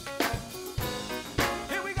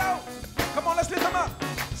 Here we go. Come on, let's lift him up.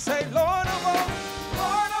 Say, Lord of all.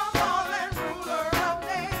 Lord of all and ruler of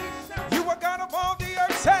nations. You are God of all the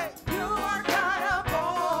earth. Say, You are God of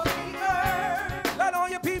all the earth. let all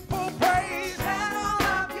your people praise Let all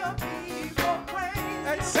of your people praise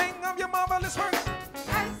and sing of your marvelous works.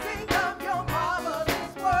 and sing of your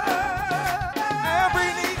marvelous works.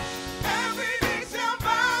 Every knee Every knee shall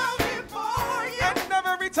bow before you, and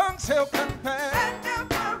every tongue shall confess and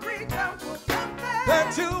every tongue will confess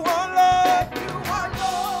that you are Lord. you are Lord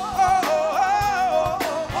Oh, oh, oh,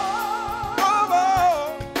 oh, oh, of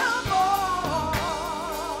all.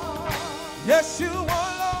 yes, you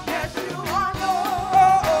are Lord. Yes, you are Oh, Lord oh,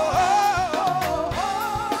 oh, oh,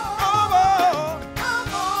 of all.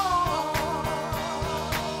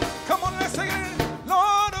 come on, let's sing it.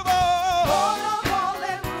 Lord of all, Lord of all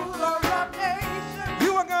and ruler of nations.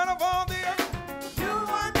 you are God of all the earth. You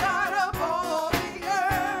are God of all the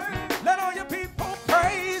earth. Let all your people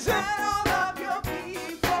praise Him Let all of your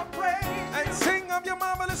people praise and sing of your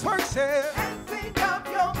marvelous works. Yeah. and sing of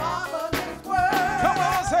your marvelous works. Come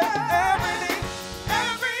on, say every knee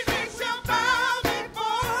Every knee shall bow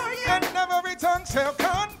before you, and every tongue shall and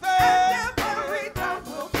confess every tongue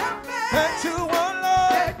will confess that you are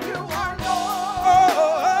Lord. that you are Lord Oh,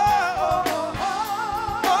 oh, oh,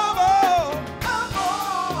 oh, of all.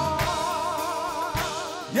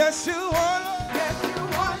 yes, you are Lord. Yes, you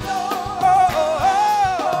are Lord Oh, oh,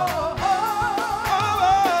 oh,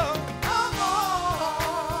 of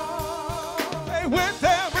all. hey, with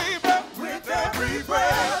every breath, With every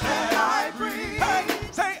breath that I breathe, hey,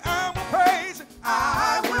 say I will praise.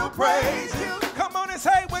 I will praise you. Come on and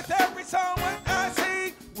say with every song when I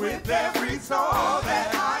sing. With every song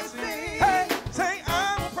that I sing, Hey, say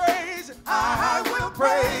I will praise. I will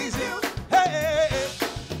praise you. Hey,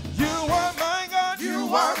 you are my God.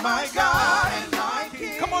 You are my God and my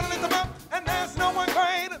King. Come on and lift them up. And there's no one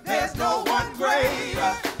greater. There's no one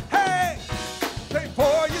greater, Hey, say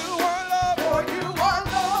for you are love. for you are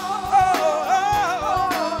Oh, Lord oh, oh,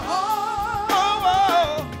 oh, of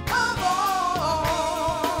all.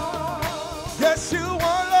 yes, you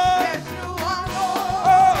are love. Yes, you are Oh, Lord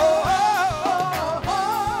oh, oh, oh,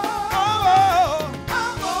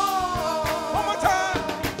 of all. one more time.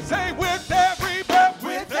 Say with every breath.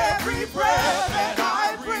 With every breath that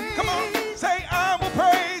I breathe, Come on, say I will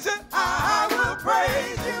praise it. I will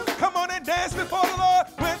praise you. Come on and dance before the Lord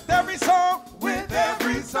with every song. With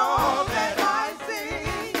every song that I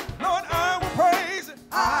sing, Lord, I will praise it.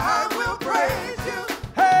 I will praise you.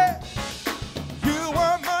 Hey, you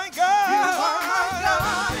are my God. You are my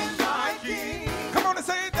God and my King. Come on and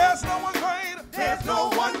say there's no one greater. There's no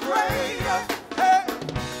one greater, Hey,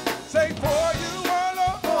 say for you are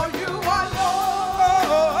Lord. for you are Oh,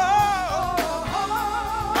 Lord oh,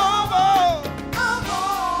 oh, of oh,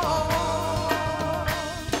 all.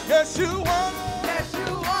 yes, you are Lord. Yes,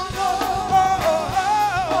 you are Oh, Lord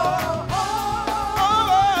oh,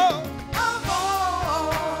 of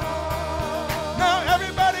all. now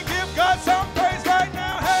everybody give God some praise right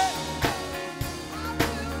now. Hey,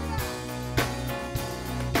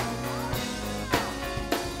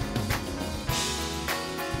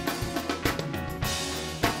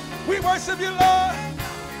 we worship you, Lord.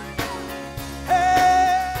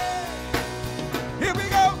 Hey, here we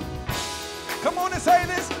go. Come on and say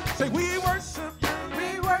this. Say we worship you.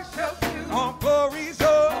 We worship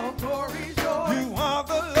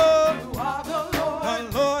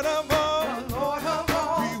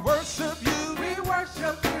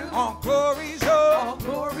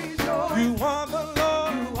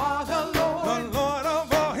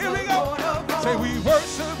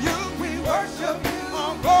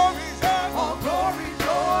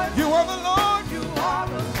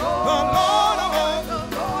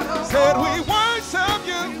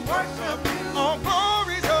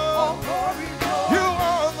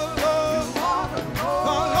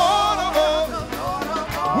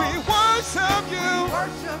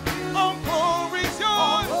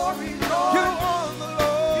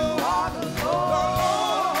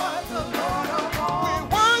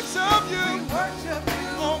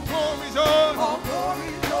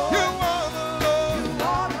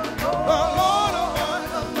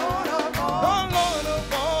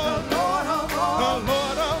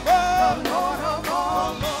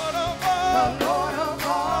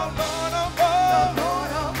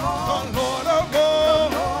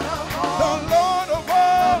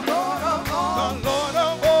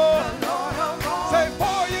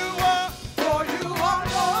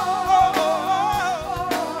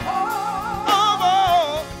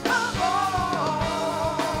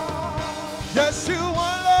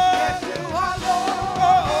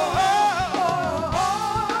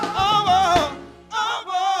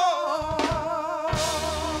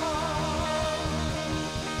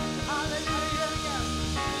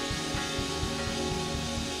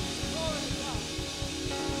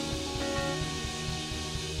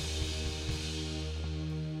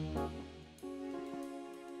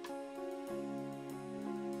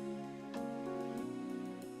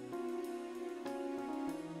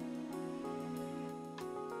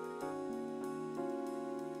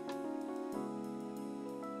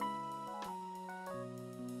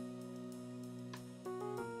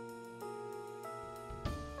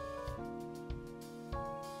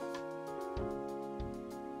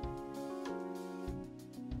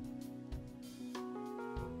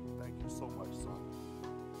So much, son.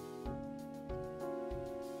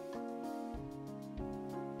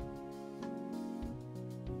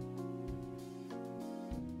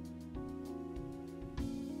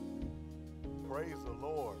 Praise the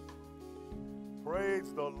Lord.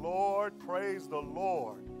 Praise the Lord. Praise the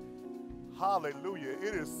Lord. Hallelujah.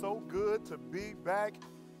 It is so good to be back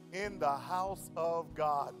in the house of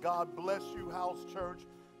God. God bless you, House Church.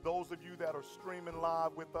 Those of you that are streaming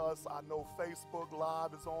live with us, I know Facebook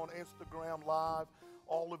Live is on, Instagram Live.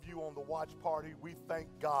 All of you on the watch party, we thank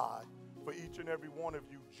God for each and every one of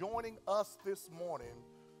you joining us this morning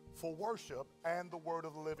for worship and the word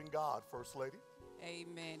of the living God. First Lady.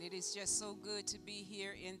 Amen. It is just so good to be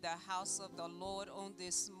here in the house of the Lord on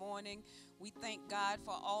this morning. We thank God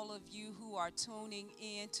for all of you who are tuning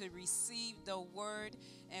in to receive the word.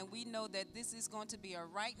 And we know that this is going to be a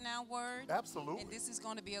right now word. Absolutely. And this is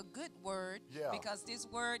going to be a good word. Yeah. Because this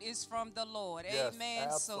word is from the Lord. Yes, amen.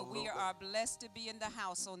 absolutely. So we are blessed to be in the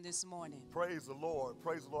house on this morning. Praise the Lord.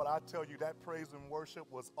 Praise the Lord. I tell you, that praise and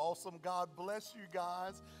worship was awesome. God bless you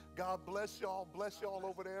guys. God bless y'all. Bless y'all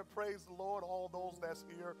over there. Praise the Lord. All those that's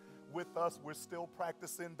here with us, we're still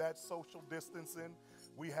practicing that social distancing.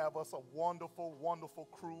 We have us a wonderful, wonderful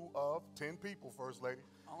crew of 10 people, First Lady.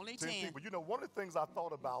 Only 10 people. You know, one of the things I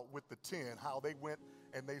thought about with the 10, how they went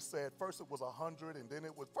and they said first it was 100, and then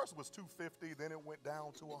first it was 250, then it went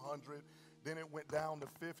down to 100, then it went down to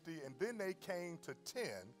 50, and then they came to 10.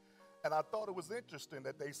 And I thought it was interesting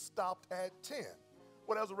that they stopped at 10.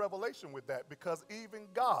 Well, there's a revelation with that, because even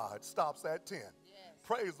God stops at 10.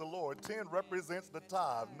 Praise the Lord. 10 represents the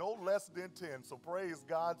tithe, no less than 10. So praise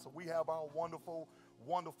God. So we have our wonderful,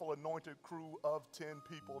 wonderful anointed crew of 10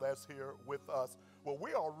 people that's here with us. Well,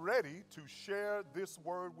 we are ready to share this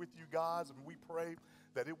word with you guys, and we pray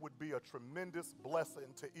that it would be a tremendous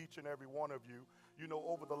blessing to each and every one of you. You know,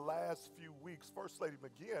 over the last few weeks, First Lady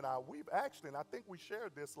Magee and we've actually, and I think we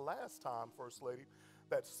shared this last time, First Lady,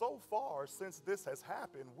 that so far since this has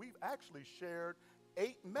happened, we've actually shared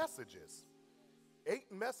 8 messages.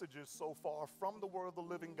 8 messages so far from the Word of the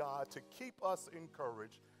Living God to keep us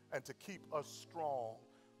encouraged and to keep us strong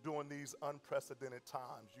during these unprecedented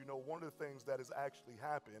times. You know, one of the things that has actually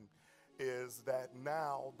happened is that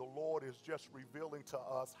now the Lord is just revealing to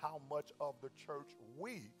us how much of the church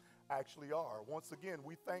we actually are. Once again,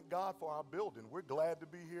 we thank God for our building. We're glad to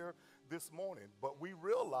be here this morning, but we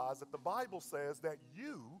realize that the Bible says that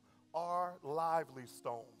you are lively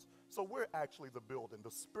stones. So we're actually the building,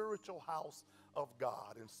 the spiritual house of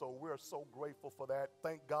God. And so we're so grateful for that.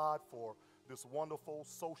 Thank God for this wonderful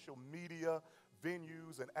social media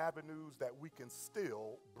venues and avenues that we can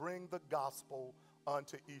still bring the gospel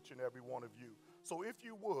unto each and every one of you. So if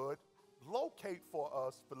you would, locate for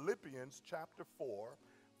us Philippians chapter 4.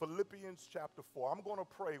 Philippians chapter 4. I'm going to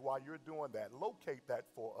pray while you're doing that. Locate that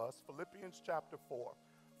for us. Philippians chapter 4.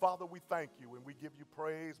 Father, we thank you and we give you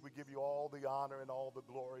praise. We give you all the honor and all the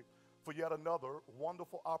glory for yet another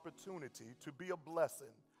wonderful opportunity to be a blessing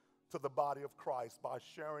to the body of Christ by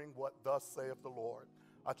sharing what thus saith the Lord.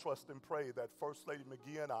 I trust and pray that First Lady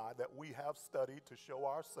Magee and that we have studied to show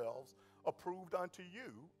ourselves approved unto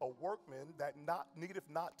you, a workman that needeth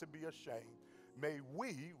not to be ashamed. May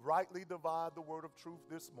we rightly divide the word of truth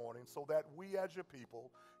this morning so that we as your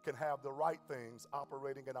people can have the right things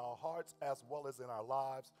operating in our hearts as well as in our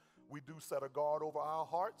lives. We do set a guard over our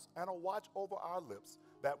hearts and a watch over our lips,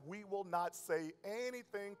 that we will not say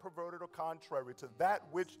anything perverted or contrary to that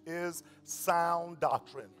which is sound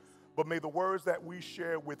doctrine. But may the words that we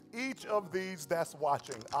share with each of these that's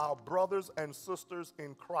watching, our brothers and sisters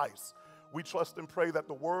in Christ, We trust and pray that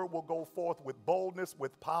the word will go forth with boldness,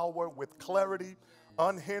 with power, with clarity,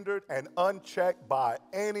 unhindered and unchecked by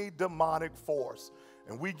any demonic force.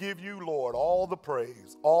 And we give you, Lord, all the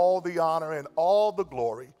praise, all the honor, and all the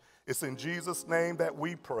glory. It's in Jesus' name that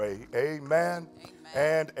we pray. Amen,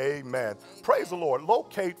 and amen. Praise the Lord.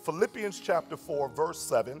 Locate Philippians chapter 4, verse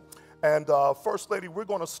 7. And First Lady, we're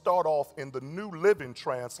going to start off in the New Living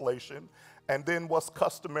Translation. And then what's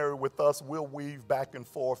customary with us, we'll weave back and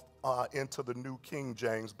forth into the New King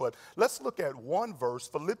James. But let's look at one verse,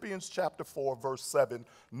 Philippians chapter 4, verse 7,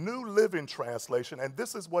 New Living Translation. And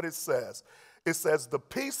this is what it says. It says, the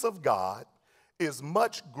peace of God is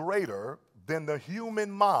much greater than the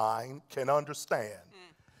human mind can understand.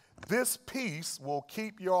 This peace will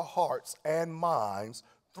keep your hearts and minds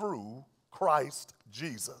through Christ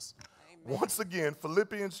Jesus. Amen. Once again,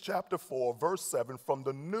 Philippians chapter 4, verse 7 from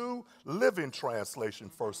the New Living Translation,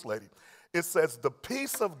 First Lady. It says, the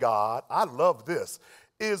peace of God, I love this,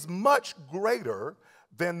 is much greater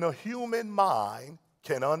than the human mind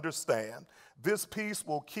can understand. This peace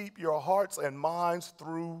will keep your hearts and minds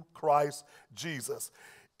through Christ Jesus.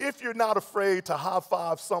 If you're not afraid to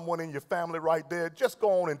high-five someone in your family right there, just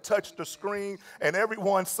go on and touch the screen and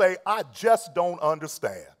everyone say, I just don't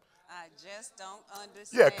understand. I just don't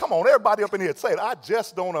understand. Yeah, come on, everybody up in here, say it. I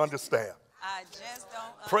just don't understand. I just don't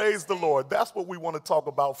understand. Praise the Lord. That's what we want to talk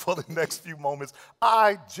about for the next few moments.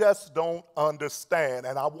 I just don't understand.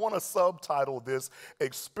 And I want to subtitle this,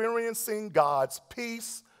 Experiencing God's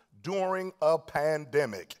Peace During a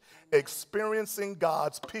Pandemic. Experiencing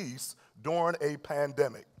God's peace during a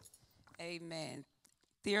pandemic. Amen.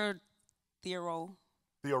 Theoretical?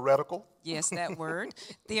 Yes, that word.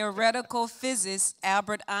 Theoretical physicist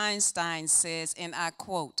Albert Einstein says, and I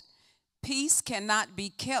quote, peace cannot be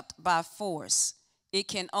kept by force. It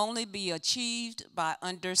can only be achieved by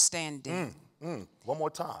understanding. One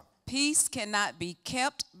more time. Peace cannot be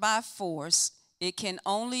kept by force. It can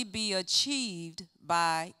only be achieved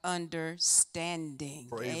by understanding.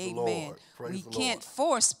 Praise Amen. the Lord. Praise we the can't Lord.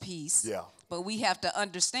 force peace, but we have to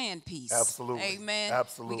understand peace. Absolutely. Amen.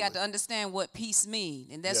 Absolutely. We got to understand what peace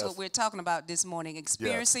means, and that's what we're talking about this morning,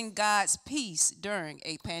 experiencing Yes. God's peace during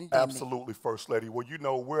a pandemic. Absolutely, First Lady. Well, you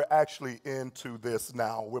know, we're actually into this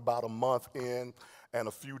now. We're about a month in and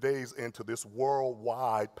a few days into this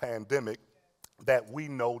worldwide pandemic that we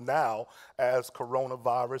know now as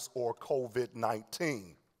coronavirus or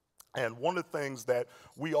COVID-19. And one of the things that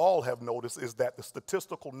we all have noticed is that the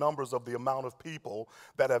statistical numbers of the amount of people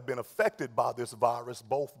that have been affected by this virus,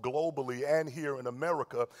 both globally and here in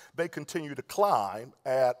America, they continue to climb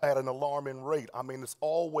at an alarming rate. I mean, it's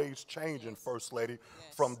always changing, First Lady,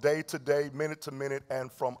 from day to day, minute to minute,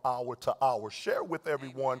 and from hour to hour. Share with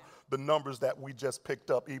everyone the numbers that we just picked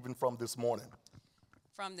up even from this morning.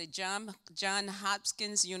 From the John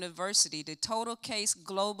Hopkins University, the total case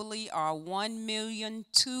globally are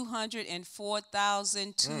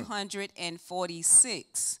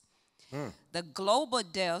 1,204,246. The global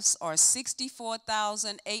deaths are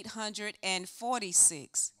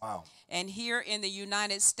 64,846. Wow. And here in the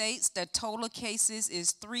United States, the total cases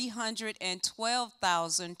is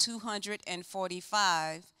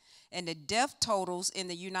 312,245. And the death totals in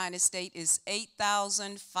the United States is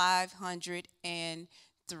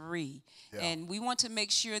 8,503. And we want to make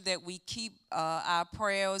sure that we keep our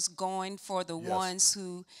prayers going for the ones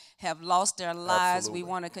who have lost their lives. Absolutely. We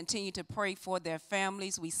want to continue to pray for their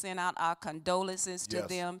families. We send out our condolences to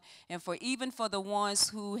them. And even for the ones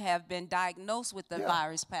who have been diagnosed with the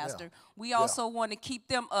virus, Pastor, we also want to keep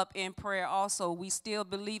them up in prayer also. We still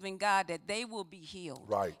believe in God that they will be healed.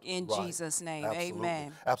 In Jesus' name. Absolutely.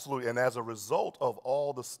 Amen. Absolutely. And as a result of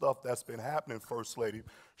all the stuff that's been happening, First Lady,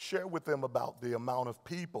 share with them about the amount of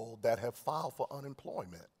people that have filed for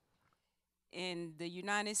unemployment. In the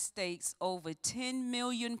United States, over 10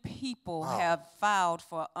 million people have filed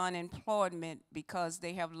for unemployment because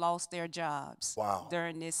they have lost their jobs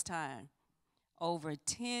during this time. Over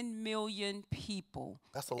 10 million people.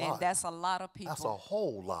 That's a lot. And that's a lot of people. That's a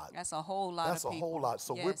whole lot. That's a whole lot of people. That's a whole lot.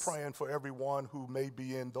 So we're praying for everyone who may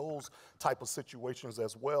be in those type of situations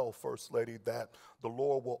as well, First Lady, that the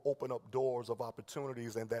Lord will open up doors of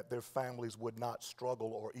opportunities and that their families would not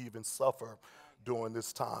struggle or even suffer during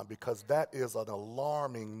this time, because that is an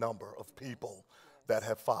alarming number of people that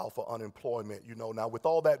have filed for unemployment. You know, now with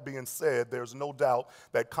all that being said, there's no doubt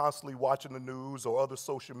that constantly watching the news or other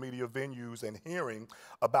social media venues and hearing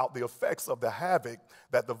about the effects of the havoc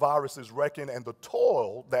that the virus is wreaking and the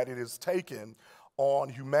toll that it is taking on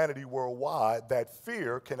humanity worldwide, that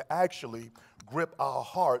fear can actually grip our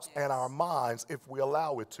hearts and our minds if we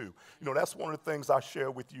allow it to. You know, that's one of the things I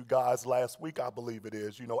shared with you guys last week, I believe it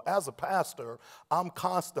is. You know, as a pastor, I'm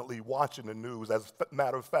constantly watching the news. As a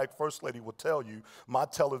matter of fact, First Lady will tell you, my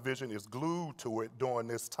television is glued to it during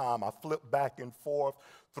this time. I flip back and forth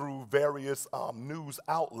through various news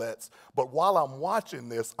outlets. But while I'm watching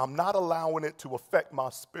this, I'm not allowing it to affect my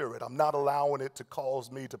spirit. I'm not allowing it to cause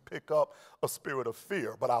me to pick up a spirit of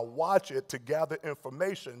fear. But I watch it to gather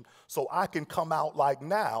information so I can come out like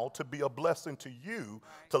now to be a blessing to you,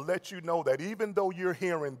 to let you know that even though you're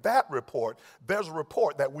hearing that report, there's a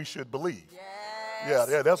report that we should believe.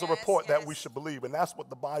 Yeah, there's a report that we should believe, and that's what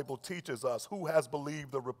the Bible teaches us, who has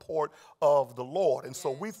believed the report of the Lord. And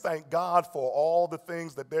so we thank God for all the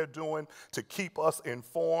things that they're doing to keep us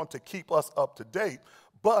informed, to keep us up to date.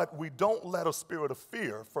 But we don't let a spirit of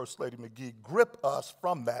fear, First Lady Magee, grip us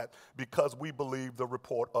from that because we believe the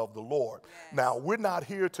report of the Lord. Yes. Now, we're not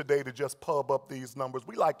here today to just pub up these numbers.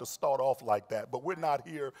 We like to start off like that, but we're not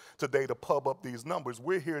here today to pub up these numbers.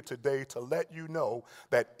 We're here today to let you know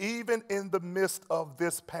that even in the midst of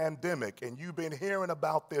this pandemic, and you've been hearing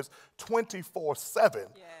about this 24/7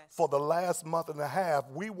 for the last month and a half,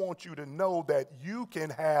 we want you to know that you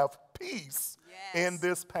can have peace in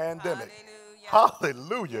this pandemic.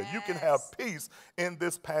 Hallelujah. You can have peace in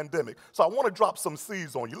this pandemic. So I want to drop some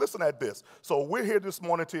seeds on you. Listen at this. So we're here this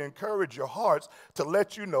morning to encourage your hearts, to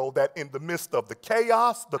let you know that in the midst of the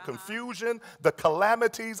chaos, the confusion, the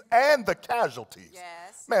calamities, and the casualties.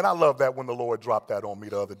 Man, I love that when the Lord dropped that on me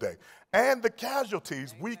the other day. And the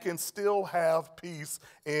casualties, we can still have peace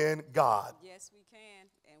in God. Yes, we can.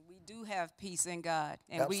 And we do have peace in God.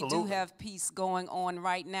 And Absolutely. we do have peace going on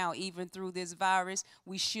right now. Even through this virus,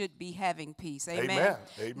 we should be having peace. Amen.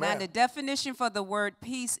 Amen. Now, the definition for the word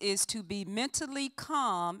peace is to be mentally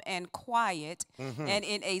calm and quiet and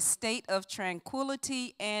in a state of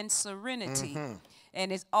tranquility and serenity.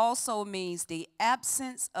 And it also means the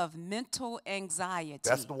absence of mental anxiety.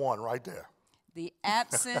 That's the one right there. The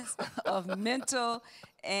absence of mental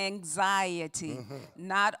anxiety,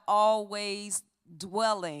 not always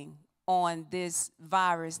dwelling on this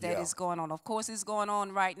virus that is going on. Of course, it's going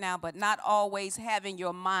on right now, but not always having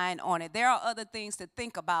your mind on it. There are other things to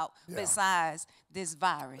think about besides this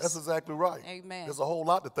virus. That's exactly right. Amen. There's a whole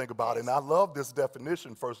lot to think about. And I love this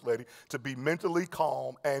definition, First Lady, to be mentally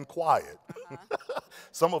calm and quiet.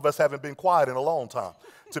 Some of us haven't been quiet in a long time.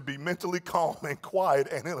 To be mentally calm and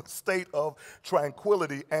quiet and in a state of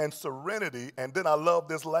tranquility and serenity. And then I love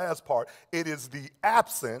this last part. It is the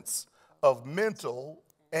absence of mental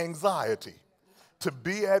anxiety. To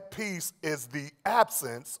be at peace is the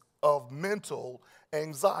absence of mental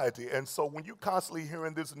anxiety. And so when you're constantly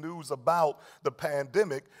hearing this news about the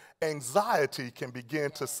pandemic, anxiety can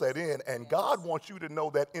begin to set in. And God wants you to know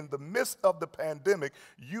that in the midst of the pandemic,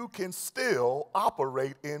 you can still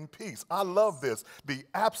operate in peace. I love this, the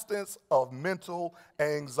absence of mental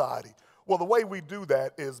anxiety. Well, the way we do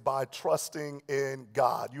that is by trusting in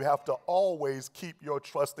God. You have to always keep your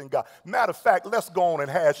trust in God. Matter of fact, let's go on and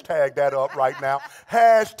hashtag that up right now.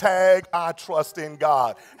 Hashtag I trust in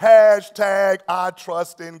God. Hashtag I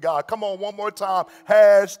trust in God. Come on, one more time.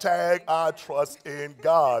 Hashtag I trust in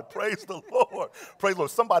God. Praise the Lord. Praise the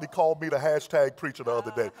Lord. Somebody called me the hashtag preacher the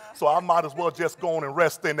other day, so I might as well just go on and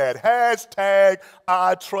rest in that. Hashtag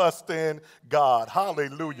I trust in God.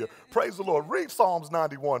 Hallelujah. Praise the Lord. Read Psalms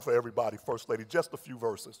 91 for everybody, First Lady, just a few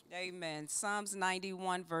verses. Amen. Psalms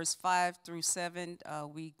 91, verse 5 through 7,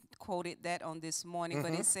 we quoted that on this morning,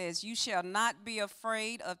 but it says, "You shall not be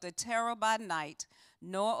afraid of the terror by night,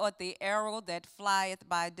 nor of the arrow that flieth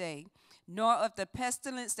by day, nor of the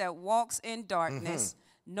pestilence that walks in darkness,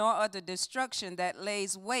 nor of the destruction that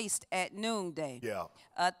lays waste at noonday.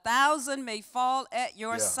 1,000 may fall at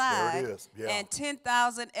your side, and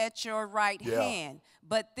 10,000 at your right hand,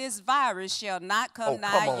 but this virus shall not come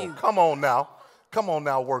nigh you." Come on now. Come on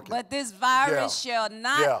now, work it. But this virus shall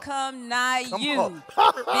not come nigh you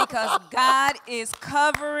because God is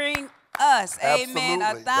covering us. Amen.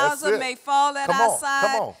 1,000 may fall at our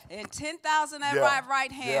side and 10,000 at our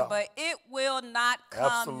right hand, but it will not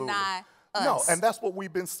come nigh us. No, and that's what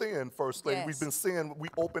we've been seeing, First Lady. We've been seeing, we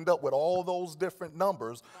opened up with all those different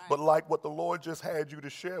numbers, but like what the Lord just had you to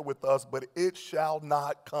share with us, but it shall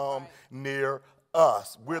not come near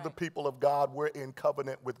us. We're the people of God. We're in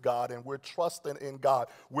covenant with God, and we're trusting in God.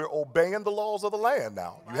 We're obeying the laws of the land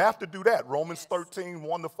now. You have to do that. Romans 13,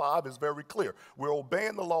 1-5 is very clear. We're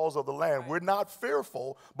obeying the laws of the land. We're not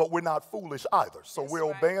fearful, but we're not foolish either. So we're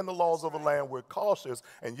obeying the laws of the land. We're cautious,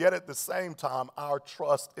 and yet at the same time, our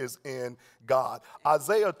trust is in God.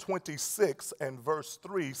 Isaiah 26 and verse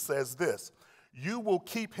 3 says this, "You will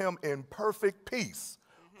keep him in perfect peace,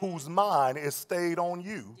 whose mind is stayed on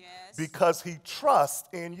you Yes. because he trusts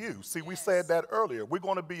in you. See, we said that earlier. We're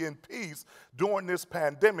going to be in peace during this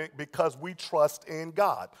pandemic because we trust in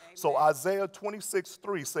God. So Isaiah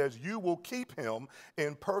 26:3 says, you will keep him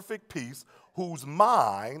in perfect peace whose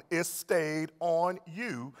mind is stayed on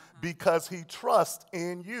you because he trusts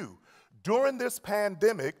in you. During this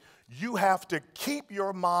pandemic, you have to keep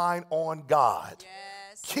your mind on God.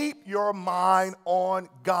 Yes. Keep your mind on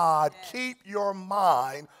God. Keep your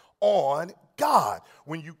mind on God.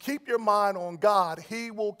 When you keep your mind on God,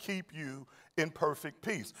 he will keep you in perfect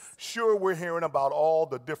peace. Sure, we're hearing about all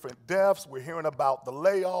the different deaths. We're hearing about the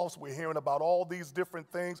layoffs. We're hearing about all these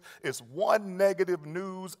different things. It's one negative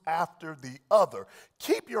news after the other.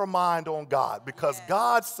 Keep your mind on God because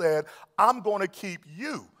God said, I'm going to keep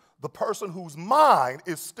you. The person whose mind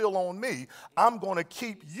is still on me, I'm going to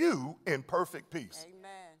keep you in perfect peace.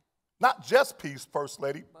 Amen. Not just peace, First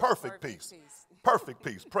Lady, perfect peace. Perfect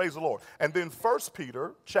peace. Praise the Lord. And then 1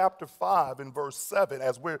 Peter chapter 5 and verse 7,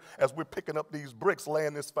 as we're picking up these bricks,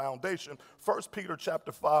 laying this foundation, 1 Peter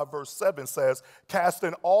chapter 5 verse 7 says,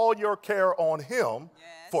 casting all your care on him,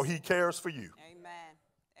 for he cares for you. Amen.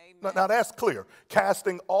 Amen. Now that's clear.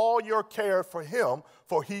 Casting all your care for him,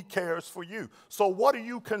 for he cares for you. So what are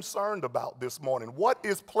you concerned about this morning? What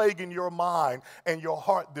is plaguing your mind and your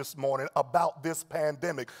heart this morning about this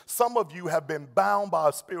pandemic? Some of you have been bound by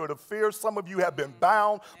a spirit of fear. Some of you have been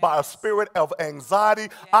bound by a spirit of anxiety.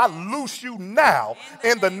 I loose you now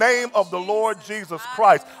in the name of the Lord Jesus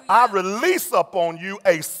Christ. I release upon you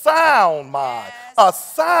a sound mind. A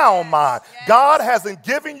sound mind. God hasn't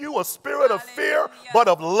given you a spirit of fear, but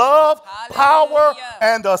of love, power,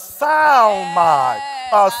 and a sound mind.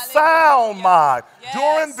 A sound mind.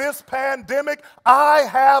 During this pandemic, I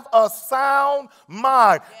have a sound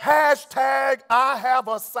mind. Hashtag I have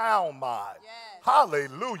a sound mind.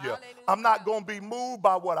 Hallelujah. I'm not going to be moved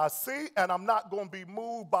by what I see, and I'm not going to be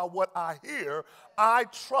moved by what I hear. I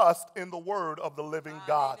trust in the word of the living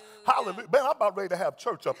God. Hallelujah. Man, I'm about ready to have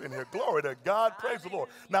church up in here. Glory to God. Praise the Lord.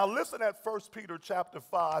 Now listen at 1 Peter chapter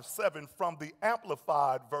 5, 7 from the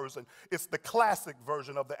Amplified version. It's the classic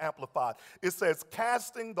version of the Amplified. It says,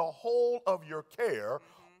 casting the whole of your care,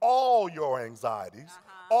 all your anxieties,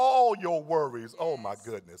 all your worries, oh my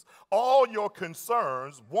goodness, all your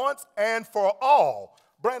concerns, once and for all.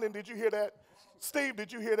 Brandon, did you hear that? Steve,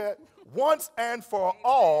 did you hear that? Once and for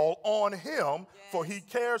all on him, for he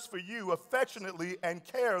cares for you affectionately and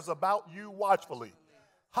cares about you watchfully.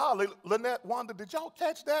 Hallelujah. Lynette, Wanda, did y'all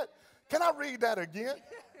catch that? Can I read that again?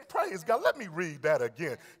 Praise God. Let me read that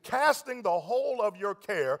again. Casting the whole of your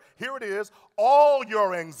care, here it is, all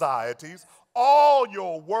your anxieties, all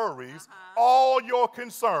your worries, all your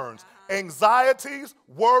concerns. Anxieties,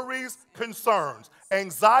 worries, concerns.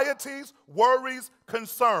 Anxieties, worries,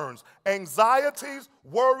 concerns. Anxieties,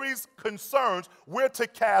 worries, concerns. We're to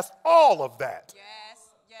cast all of that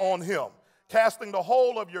on him. Casting the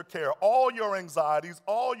whole of your care, all your anxieties,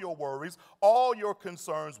 all your worries, all your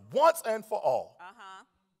concerns, once and for all.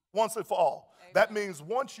 Once and for all. Amen. That means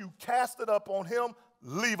once you cast it up on him,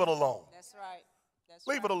 leave it alone. That's right.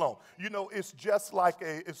 Leave it alone. You know, it's just like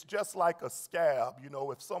a scab. You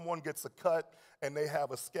know, if someone gets a cut and they have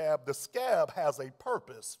a scab, the scab has a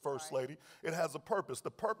purpose, First Lady. It has a purpose. The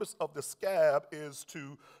purpose of the scab is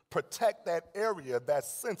to protect that area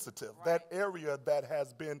that's sensitive, that area that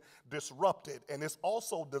has been disrupted, and it's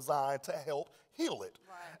also designed to help heal it.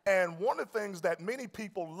 And one of the things that many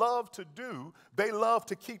people love to do, they love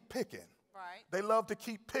to keep picking. They love to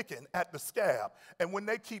keep picking at the scab. And when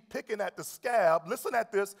they keep picking at the scab, listen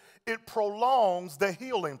at this, it prolongs the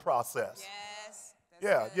healing process.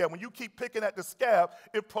 Yeah, when you keep picking at the scab,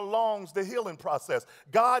 it prolongs the healing process.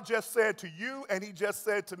 God just said to you, and he just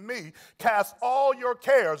said to me, cast all your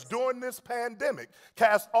cares during this pandemic.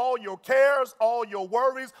 Cast all your cares, all your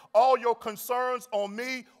worries, all your concerns on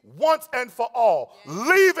me once and for all.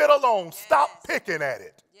 Leave it alone. Stop picking at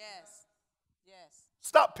it.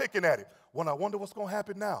 Stop picking at it. Well, I wonder what's going to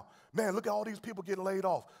happen now. Man, look at all these people getting laid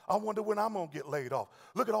off. I wonder when I'm going to get laid off.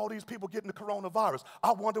 Look at all these people getting the coronavirus.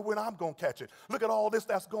 I wonder when I'm going to catch it. Look at all this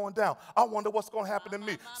that's going down. I wonder what's going to happen to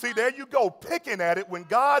me. See, there you go, picking at it when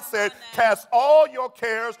God said, cast all your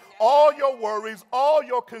cares, all your worries, all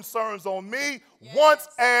your concerns on me once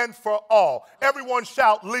and for all. Everyone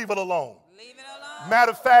shout, leave it alone. Leave it alone.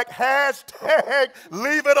 Matter of fact, hashtag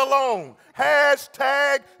leave it alone.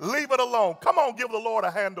 Hashtag leave it alone. Come on, give the Lord a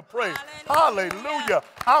hand of praise. Hallelujah.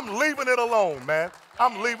 I'm leaving it alone, man.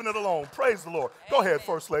 I'm leaving it alone. Praise the Lord. Go ahead,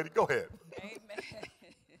 First Lady. Go ahead. Amen.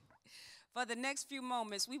 For the next few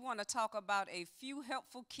moments, we want to talk about a few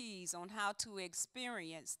helpful keys on how to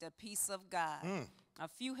experience the peace of God. A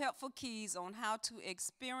few helpful keys on how to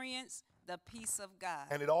experience the peace of God.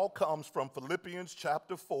 And it all comes from Philippians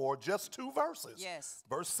chapter 4, just 2 verses. Yes.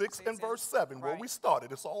 Verse 6 and verse 7, where we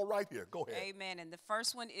started. It's all right here. Go ahead. Amen. And the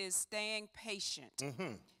first one is staying patient.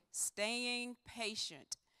 Mm-hmm. Staying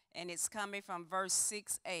patient. And it's coming from verse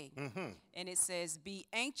 6a. Mm-hmm. And it says, be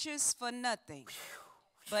anxious for nothing,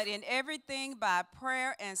 but in everything by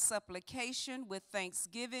prayer and supplication with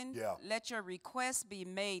thanksgiving, let your requests be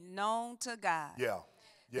made known to God. Yeah.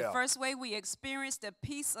 The first way we experience the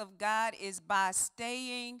peace of God is by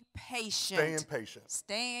staying patient. Staying patient.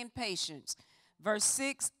 Staying patient. Verse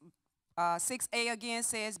 6a again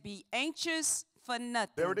says, be anxious for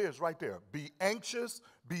nothing. There it is right there. Be anxious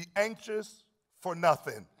for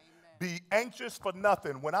nothing. Amen. Be anxious for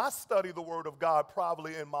nothing. When I study the word of God,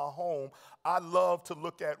 probably in my home, I love to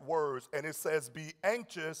look at words, and it says be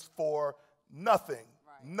anxious for nothing.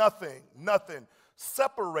 Right. Nothing.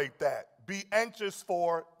 Separate that. Be anxious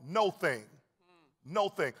for no thing. No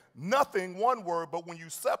thing. Nothing, one word, but when you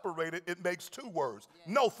separate it, it makes 2 words.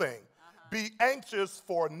 Yeah. No thing. Be anxious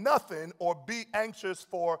for nothing, or be anxious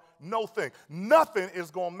for no thing. Nothing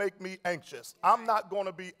is going to make me anxious. Right. I'm not going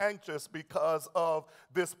to be anxious because of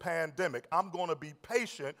this pandemic. I'm going to be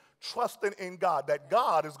patient, trusting in God, that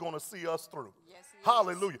God is going to see us through. Yes,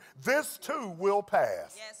 hallelujah. This too will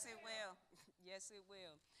pass. Yes, it will. Yes, it will.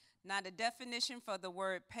 Now, the definition for the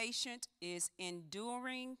word patient is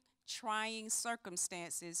enduring trying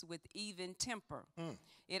circumstances with even temper.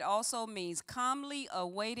 It also means calmly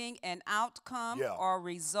awaiting an outcome or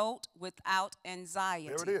result without anxiety.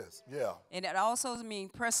 There it is, And it also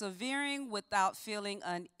means persevering without feeling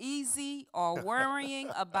uneasy or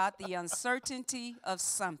worrying about the uncertainty of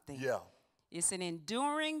something. It's an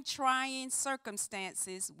enduring trying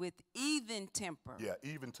circumstances with even temper.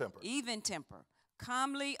 Even temper. Even temper.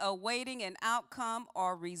 Calmly awaiting an outcome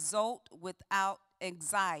or result without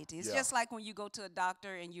anxiety. It's just like when you go to a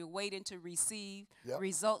doctor and you're waiting to receive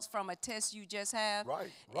results from a test you just have.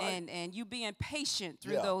 Right. And you being patient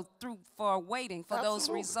through for waiting for those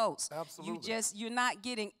results. Absolutely. You're not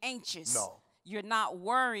getting anxious. No. You're not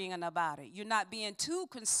worrying about it. You're not being too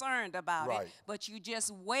concerned about it, but you're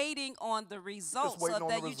just waiting on the results of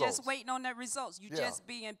that. You're just waiting on the results. You're just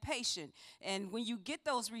being patient. And when you get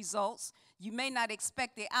those results, you may not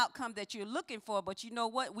expect the outcome that you're looking for, but you know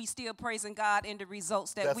what? We still praising God in the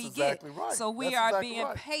results that we get. Right. So we are being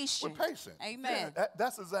patient. We're patient. Amen.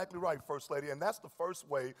 That's exactly right, First Lady. And that's the first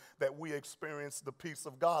way that we experience the peace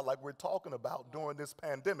of God, like we're talking about during this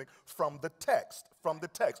pandemic, from the text.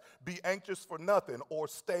 Be anxious for nothing, or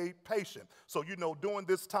stay patient. So, during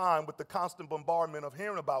this time with the constant bombardment of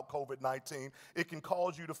hearing about COVID-19, it can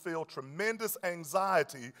cause you to feel tremendous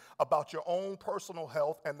anxiety about your own personal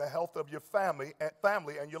health and the health of your family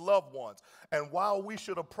and your loved ones. And while we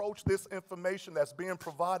should approach this information that's being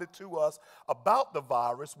provided to us about the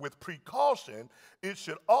virus with precaution, it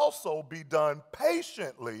should also be done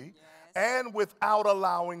patiently and without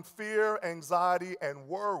allowing fear, anxiety, and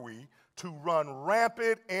worry to run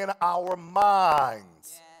rampant in our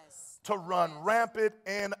minds. To run rampant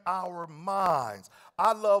in our minds.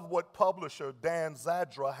 I love what publisher Dan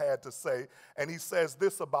Zadra had to say, and he says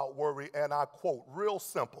this about worry, and I quote, real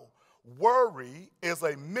simple: worry is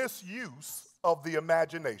a misuse of the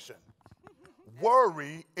imagination.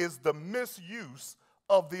 Worry is the misuse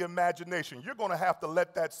of the imagination. You're going to have to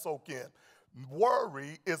let that soak in.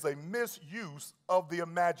 Worry is a misuse of the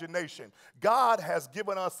imagination. God has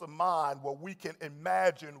given us a mind where we can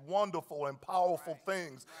imagine wonderful and powerful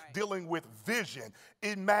things, dealing with vision,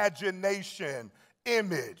 imagination,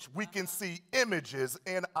 image. We can see images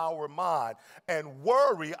in our mind. And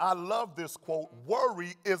worry, I love this quote,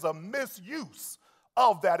 worry is a misuse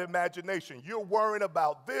of that imagination. You're worrying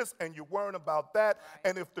about this and you're worrying about that.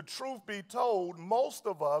 And if the truth be told, most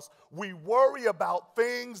of us, we worry about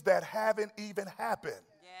things that haven't even happened.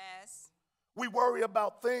 We worry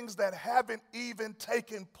about things that haven't even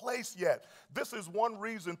taken place yet. This is one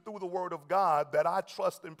reason through the Word of God that I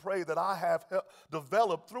trust and pray that I have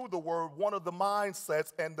developed through the Word, one of the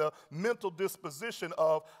mindsets and the mental disposition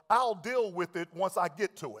of I'll deal with it once I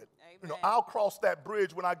get to it. I'll cross that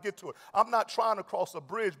bridge when I get to it. I'm not trying to cross a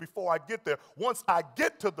bridge before I get there. Once I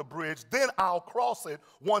get to the bridge, then I'll cross it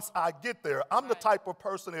once I get there. I'm the type of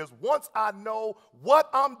person is once I know what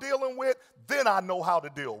I'm dealing with, then I know how to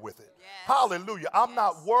deal with it. Hallelujah. I'm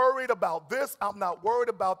not worried about this. I'm not worried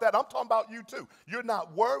about that. I'm talking about you too. You're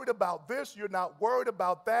not worried about this. You're not worried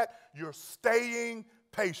about that. You're staying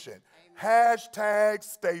patient. Hashtag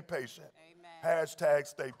stay patient. Hashtag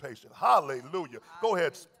stay patient. Hallelujah. Go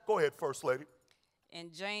ahead, First Lady.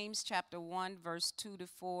 In James chapter 1, verse 2 to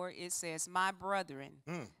 4, it says, my brethren,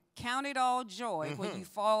 Count it all joy when you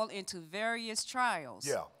fall into various trials,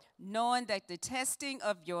 Yeah. knowing that the testing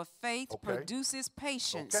of your faith Okay. produces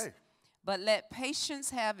patience. Okay. But let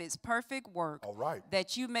patience have its perfect work, All right.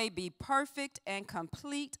 that you may be perfect and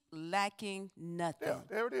complete, lacking nothing. Yeah,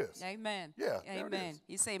 there it is. Amen. Yeah, there it Amen. is.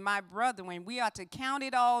 He say, my brother, when we are to count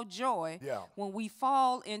it all joy, Yeah. when we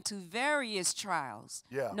fall into various trials.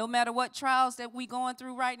 Yeah. No matter what trials that we going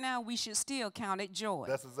through right now, we should still count it joy.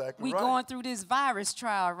 That's exactly we right. going through this virus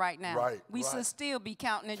trial right now. Right, We right. should still be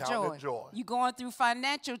counting it Counting joy. it joy. You going through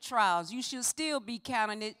financial trials, you should still be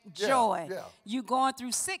counting it Yeah, joy. yeah. You going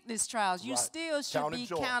through sickness trials, you Right. still should Count it be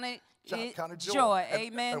joy. counted it Count it joy. And-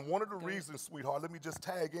 Amen. And one of the reasons, sweetheart, let me just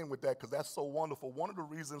tag in with that because that's so wonderful. One of the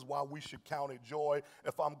reasons why we should count it joy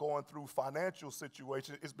if I'm going through financial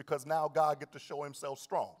situations is because now God gets to show himself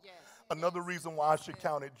strong. Yes. Another reason why I should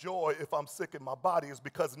count it joy if I'm sick in my body is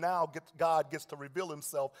because now God gets to reveal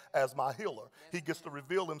himself as my healer. He gets to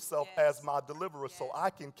reveal himself as my deliverer, so I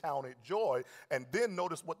can count it joy. And then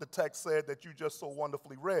notice what the text said that you just so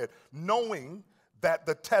wonderfully read, knowing that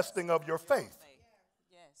the testing of your faith.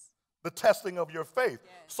 Yes. The testing of your faith.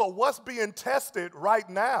 So what's being tested right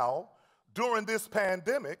now during this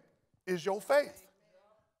pandemic is your faith.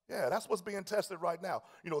 Yeah, that's what's being tested right now.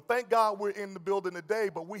 You know, thank God we're in the building today,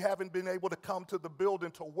 but we haven't been able to come to the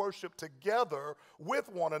building to worship together with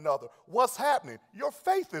one another. What's happening? Your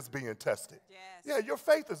faith is being tested. Yes. Yeah, your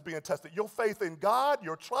faith is being tested. Your faith in God,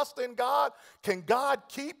 your trust in God. Can God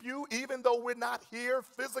keep you even though we're not here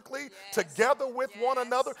physically together with one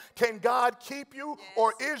another? Can God keep you?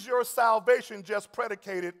 Or is your salvation just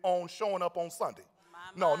predicated on showing up on Sunday?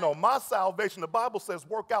 No, my salvation, the Bible says,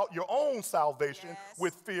 work out your own salvation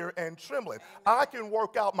with fear and trembling. I can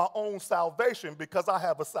work out my own salvation because I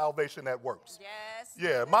have a salvation that works. Yes.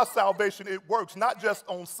 Yeah, my salvation, it works not just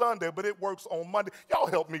on Sunday, but it works on Monday. Y'all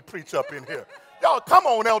help me preach up in here. Y'all, come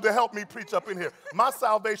on, elder, help me preach up in here. My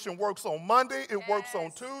salvation works on Monday, it works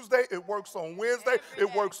on Tuesday, it works on Wednesday,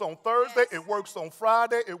 it works on Thursday, it works on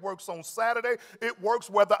Friday, it works on Saturday. It works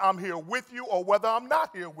whether I'm here with you or whether I'm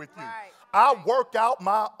not here with you. Right. I work out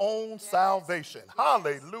my own salvation.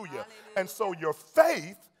 Hallelujah. And so your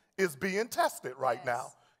faith is being tested right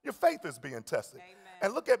now. Your faith is being tested. Amen.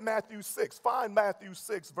 And look at Matthew 6. Find Matthew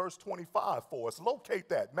 6, verse 25 for us. Locate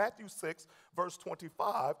that. Matthew 6, verse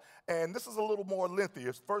 25. And this is a little more lengthy.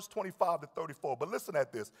 It's verse 25 to 34. But listen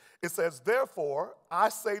at this. It says, therefore, I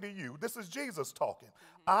say to you, this is Jesus talking.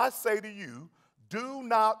 I say to you, do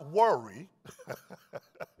not worry.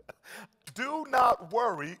 Do not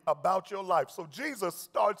worry about your life. So Jesus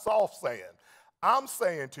starts off saying, I'm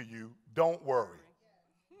saying to you, don't worry.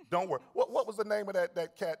 Don't worry. What was the name of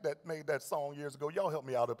that cat that made that song years ago? Y'all help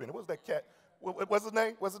me out up in it. What was that cat? What's his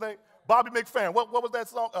name? What's his name? Bobby McFerrin. What was that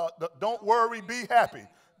song? Don't worry, be happy.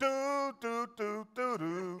 Do, do, do, do,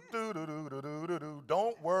 do, do, do, do, do, do, do.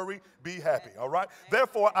 Don't worry, be happy, all right?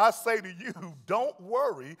 Therefore, I say to you, don't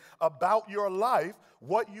worry about your life,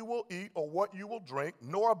 what you will eat or what you will drink,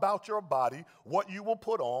 nor about your body, what you will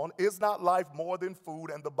put on. Is not life more than food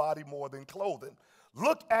and the body more than clothing?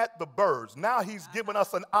 Look at the birds. Now he's giving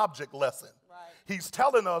us an object lesson. Right. He's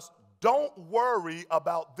telling us, don't worry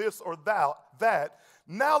about this or that.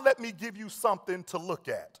 Now let me give you something to look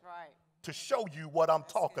at. Right. To show you what I'm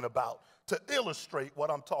talking about, to illustrate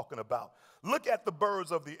what I'm talking about. Look at the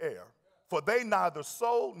birds of the air, for they neither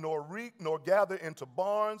sow nor reap nor gather into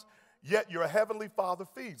barns, yet your heavenly Father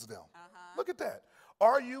feeds them. Look at that.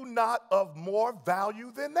 Are you not of more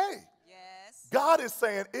value than they? Yes. God is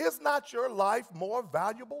saying, is not your life more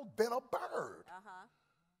valuable than a bird?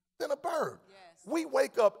 Than a bird. Yes. We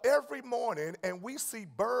wake up every morning and we see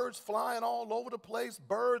birds flying all over the place,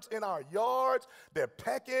 birds in our yards, they're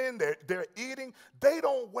pecking, they're eating. They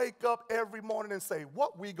don't wake up every morning and say,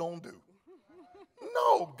 what we gonna do?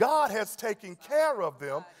 No, God has taken care of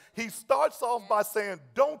them. He starts off by saying,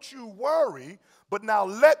 don't you worry, but now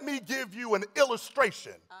let me give you an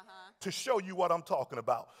illustration to show you what I'm talking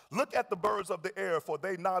about. Look at the birds of the air, for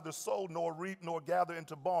they neither sow nor reap nor gather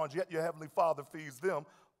into barns, yet your heavenly Father feeds them.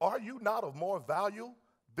 Are you not of more value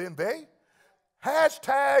than they?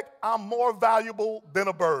 Hashtag, I'm more valuable than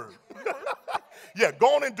a bird. Yeah,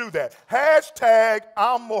 go on and do that. Hashtag,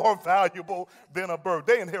 I'm more valuable than a bird.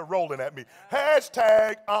 They in here rolling at me.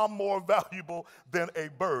 Hashtag, I'm more valuable than a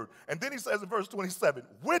bird. And then he says in verse 27,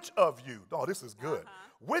 which of you, oh, this is good.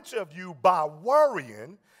 Which of you by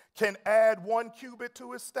worrying can add 1 cubit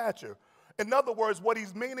to his stature? In other words, what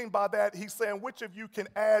he's meaning by that, he's saying which of you can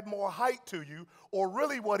add more height to you, or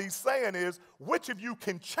really what he's saying is which of you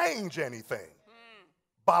can change anything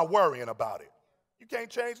by worrying about it. You can't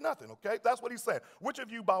change nothing, okay? That's what he's saying. Which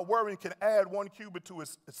of you by worrying can add 1 cubit to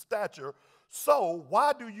his stature? So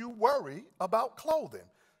why do you worry about clothing?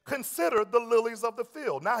 Consider the lilies of the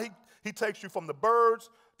field. Now he takes you from the birds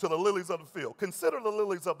to the lilies of the field. Consider the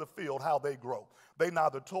lilies of the field, how they grow. They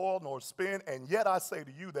neither toil nor spin, and yet I say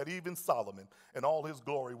to you that even Solomon in all his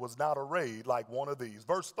glory was not arrayed like one of these.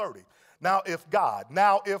 Verse 30. Now if God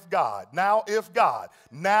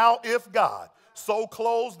so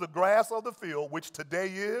clothes the grass of the field, which today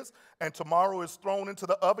is and tomorrow is thrown into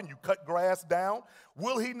the oven, you cut grass down,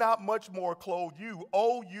 will he not much more clothe you,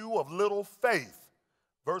 O you of little faith?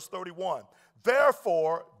 Verse 31.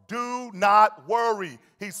 Therefore, do not worry.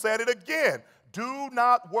 He said it again. Do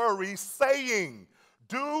not worry, saying.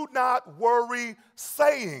 Do not worry,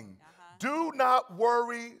 saying. Do not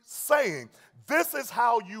worry, saying. This is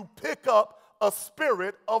how you pick up a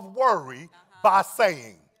spirit of worry, by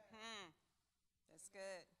saying. That's good.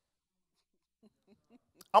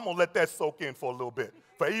 I'm going to let that soak in for a little bit.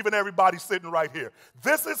 For even everybody sitting right here.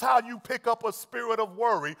 This is how you pick up a spirit of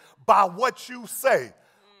worry, by what you say.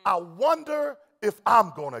 I wonder if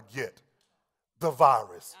I'm going to get the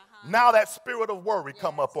virus. Now that spirit of worry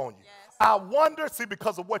come up on you. I wonder, see,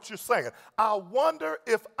 because of what you're saying, I wonder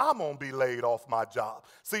if I'm going to be laid off my job.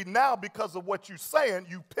 See, now because of what you're saying,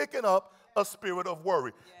 you picking up a spirit of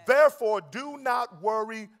worry. Therefore, do not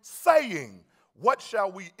worry, saying, what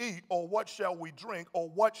shall we eat, or what shall we drink, or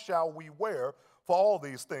what shall we wear? For all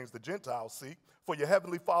these things the Gentiles seek. For your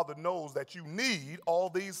heavenly Father knows that you need all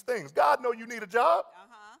these things. God knows you need a job.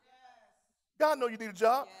 God knows you need a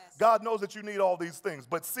job. Yes. God knows that you need all these things.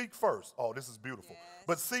 But seek first. Oh, this is beautiful. Yes.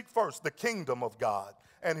 But seek first the kingdom of God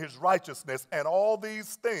and his righteousness, and all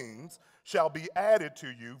these things shall be added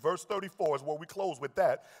to you. Verse 34 is where we close with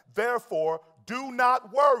that. Therefore, do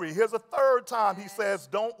not worry. Here's a third time he says,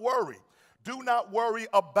 don't worry. Do not worry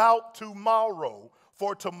about tomorrow,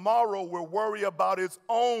 for tomorrow will worry about its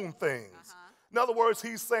own things. In other words,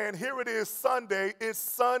 he's saying, here it is Sunday, it's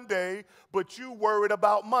Sunday, but you worried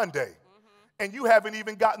about Monday. And you haven't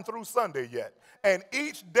even gotten through Sunday yet. And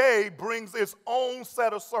each day brings its own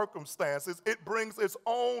set of circumstances. It brings its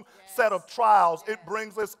own set of trials. It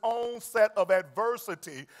brings its own set of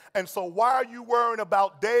adversity. And so why are you worrying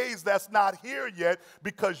about days that's not here yet?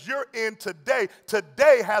 Because you're in today.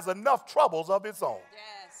 Today has enough troubles of its own.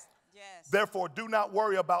 Yes, yes. Therefore, do not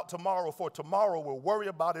worry about tomorrow, for tomorrow will worry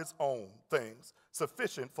about its own things.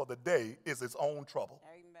 Sufficient for the day is its own trouble.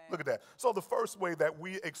 Amen. Look at that. So the first way that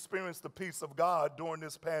we experience the peace of God during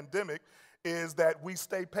this pandemic is that we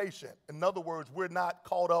stay patient. In other words, we're not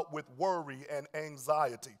caught up with worry and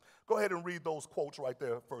anxiety. Go ahead and read those quotes right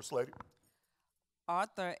there, First Lady.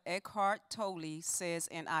 Arthur Eckhart Tolle says,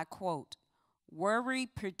 and I quote, "Worry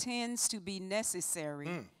pretends to be necessary,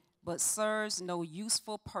 but serves no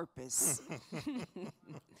useful purpose."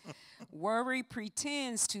 Worry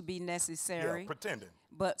pretends to be necessary, Pretending.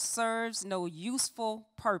 but serves no useful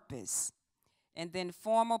purpose. And then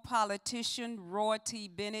former politician Roy T.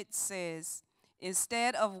 Bennett says,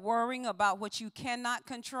 instead of worrying about what you cannot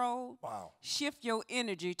control, shift your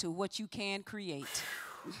energy to what you can create.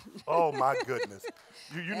 Oh, my goodness.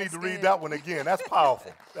 You need to read good. that one again. That's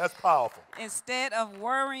powerful. That's powerful. Instead of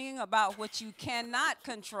worrying about what you cannot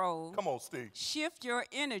control, Come on, Steve. shift your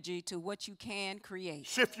energy to what you can create.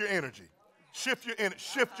 Shift your energy. Shift your energy.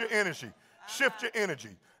 Shift your energy. Shift your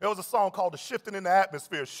energy. There was a song called The Shifting in the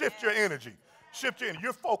Atmosphere. Shift your energy. Shift your energy.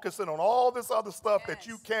 You're focusing on all this other stuff that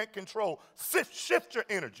you can't control. Shift your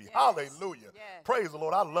energy. Hallelujah. Praise the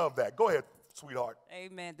Lord. I love that. Go ahead, sweetheart.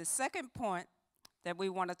 Amen. The second point that we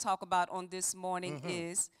want to talk about on this morning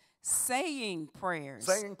is saying prayers.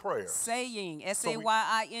 Saying prayers. Saying,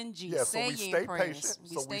 S-A-Y-I-N-G. Yeah, so saying we stay prayers.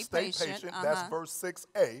 patient. We stay patient. That's verse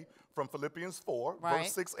 6a from Philippians 4. Right.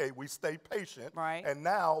 Verse 6a, we stay patient. Right. And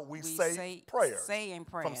now we say prayers. Saying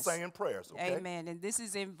prayers. From saying prayers. Okay? Amen. And this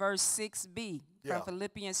is in verse 6b from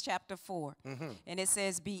Philippians chapter 4. And it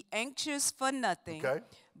says, be anxious for nothing,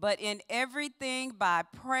 but in everything by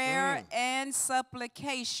prayer and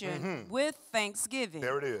supplication with thanksgiving.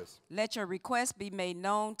 There it is. Let your requests be made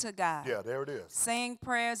known to God. Yeah, there it is. Saying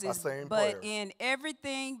prayers is, but in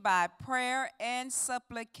everything by prayer and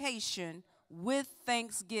supplication with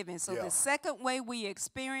thanksgiving. So the second way we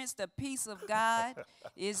experience the peace of God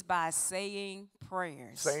is by saying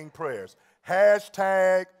prayers. Saying prayers.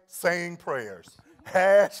 Hashtag saying prayers.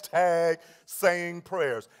 Hashtag saying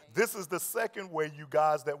prayers. This is the second way, you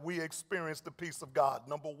guys, that we experience the peace of God.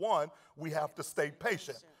 Number one, we have to stay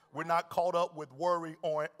patient. We're not caught up with worry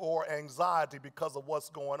or anxiety because of what's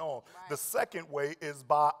going on. The second way is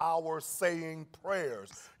by our saying prayers.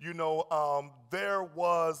 You know, there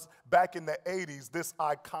was, back in the 80s, this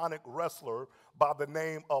iconic wrestler by the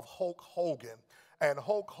name of Hulk Hogan. And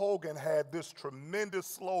Hulk Hogan had this tremendous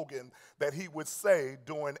slogan that he would say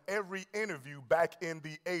during every interview back in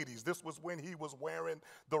the 80s. This was when he was wearing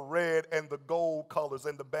the red and the gold colors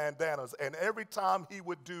and the bandanas. And every time he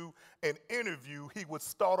would do an interview, he would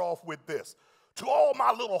start off with this. To all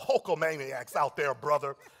my little Hulkamaniacs out there,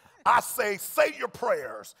 brother, I say your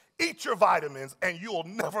prayers, eat your vitamins, and you'll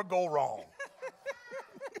never go wrong.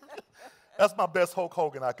 That's my best Hulk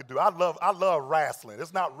Hogan I could do. I love wrestling.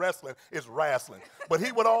 It's not wrestling, it's wrestling. But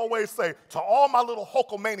he would always say, to all my little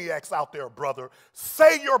Hulkamaniacs out there, brother,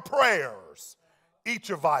 say your prayers, eat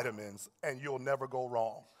your vitamins, and you'll never go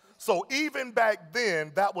wrong. So even back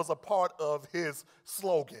then, that was a part of his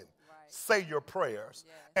slogan. Right. Say your prayers.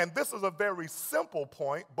 Yeah. And this is a very simple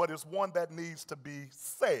point, but it's one that needs to be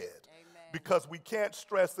said. Because we can't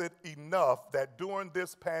stress it enough that during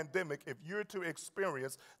this pandemic, if you're to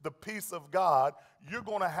experience the peace of God, you're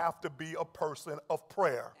going to have to be a person of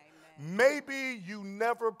prayer. Amen. Maybe you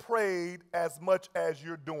never prayed as much as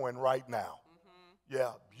you're doing right now. Mm-hmm.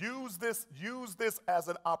 Yeah, use this as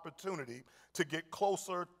an opportunity to get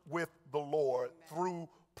closer with the Lord. Amen. Through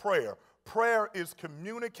prayer. Prayer is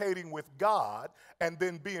communicating with God and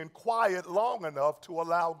then being quiet long enough to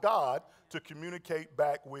allow God to communicate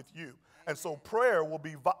back with you. And so prayer will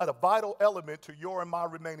be a vital element to your and my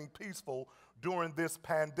remaining peaceful during this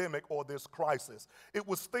pandemic or this crisis. It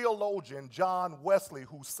was theologian John Wesley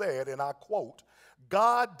who said, and I quote,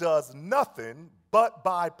 God does nothing but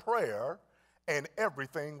by prayer and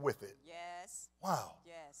everything with it. Yes. Wow.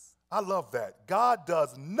 Yes. I love that. God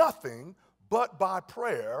does nothing but by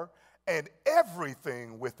prayer and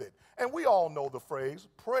everything with it. And we all know the phrase,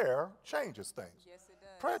 prayer changes things. Yes, it does.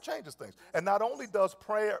 Prayer changes things. Yes, and not only does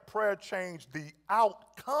prayer change the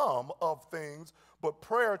outcome of things, but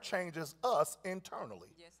prayer changes us internally.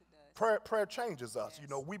 Yes, it does. Prayer changes us. Yes. You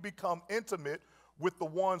know, we become intimate with the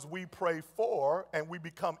ones we pray for, and we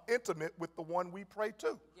become intimate with the one we pray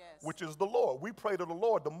to, yes. Which is the Lord. We pray to the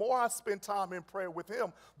Lord. The more I spend time in prayer with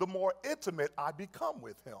him, the more intimate I become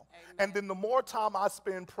with him. Amen. And then the more time I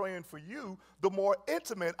spend praying for you, the more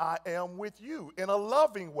intimate I am with you in a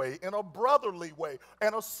loving way, in a brotherly way,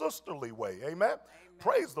 and a sisterly way. Amen? Amen.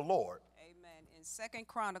 Praise the Lord. Amen. In 2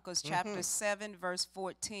 Chronicles chapter 7, verse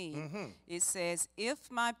 14, it says,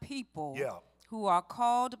 if my people who are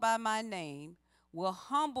called by my name will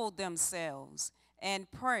humble themselves and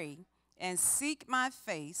pray and seek my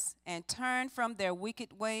face and turn from their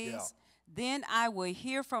wicked ways, then I will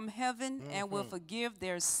hear from heaven and will forgive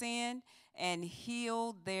their sin and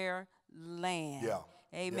heal their land. Yeah.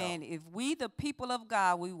 Amen. Yeah. If we, the people of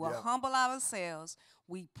God, we will humble ourselves,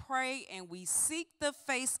 we pray and we seek the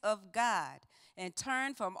face of God and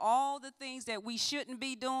turn from all the things that we shouldn't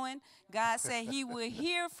be doing, God said he will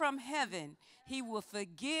hear from heaven. He will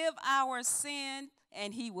forgive our sin,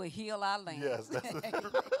 and he will heal our land. Yes,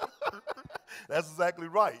 that's exactly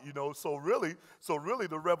right. You know, so really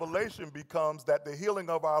the revelation becomes that the healing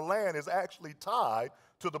of our land is actually tied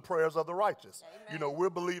to the prayers of the righteous. Amen. You know,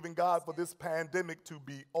 we're believing God for this pandemic to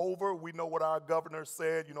be over. We know what our governor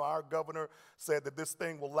said. You know, our governor said that this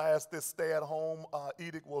thing will last, this stay-at-home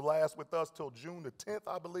edict will last with us till June the 10th,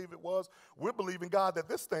 I believe it was. We're believing God that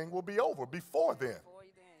this thing will be over before then.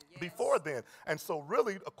 Before then. And so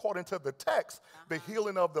really, according to the text, the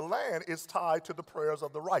healing of the land is tied to the prayers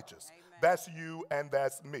of the righteous. Amen. That's you and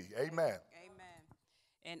that's me. Amen.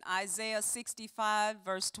 In Isaiah 65,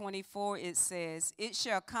 verse 24, it says, it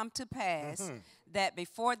shall come to pass that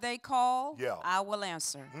before they call, I will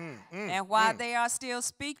answer. And while they are still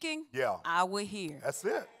speaking, I will hear. That's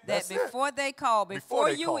it. That before they call, before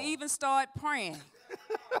you even start praying,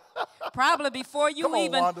 probably before you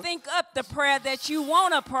even think up the prayer that you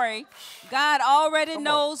want to pray, God already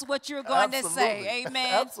knows what you're going to say.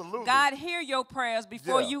 Amen. Absolutely. God hear your prayers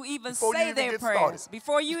before you even say their prayers.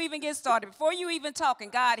 Before you even get started. Before you even talking,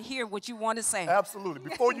 God hear what you want to say. Absolutely.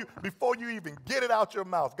 Before you even get it out your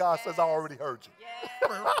mouth, God says, I already heard you.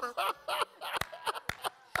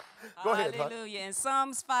 Go ahead. Hallelujah. In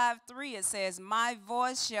Psalms 5:3, it says, my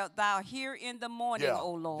voice shalt thou hear in the morning,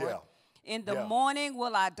 O Lord. In the morning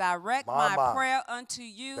will I direct my prayer unto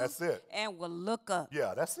you. That's it. And will look up.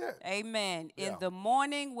 Yeah, that's it. Amen. In the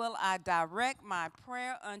morning will I direct my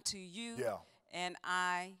prayer unto you. And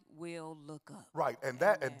I will look up. Right. And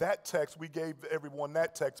that text, we gave everyone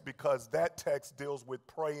that text because that text deals with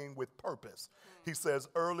praying with purpose. He says,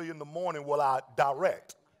 early in the morning will I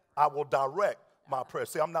direct. I will direct my prayer.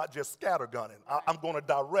 See, I'm not just scattergunning. I'm going to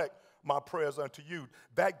direct my prayers unto you.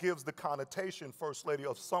 That gives the connotation, First Lady,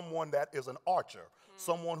 of someone that is an archer.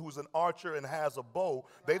 Someone who's an archer and has a bow.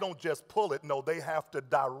 They don't just pull it. No, they have to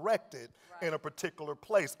direct it in a particular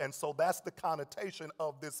place. And so that's the connotation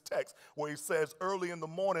of this text where he says, early in the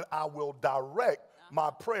morning, I will direct my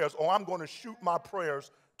prayers, or I'm going to shoot my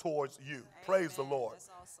prayers towards you. Amen. Praise the Lord. That's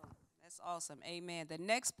awesome. That's awesome. Amen. The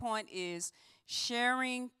next point is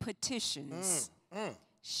sharing petitions.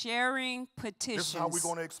 Sharing petitions. This is how we're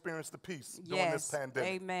going to experience the peace during this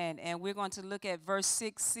pandemic. Amen. And we're going to look at verse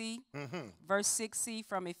 6c. Verse 6c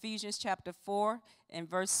from Ephesians chapter 4. And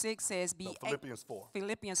verse 6 says, Philippians 4.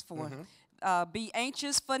 Philippians 4. Be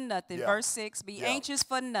anxious for nothing. Yeah. Verse 6, be anxious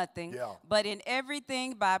for nothing, but in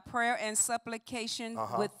everything by prayer and supplication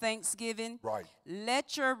with thanksgiving. Right.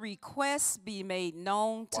 Let your requests be made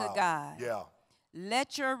known to God. Yeah.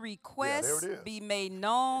 Let your requests be made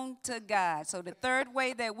known to God. So the third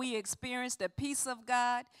way that we experience the peace of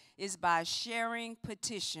God is by sharing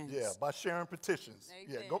petitions. Yeah, by sharing petitions.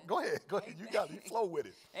 Amen. Yeah, go ahead. Go ahead. You got it. You flow with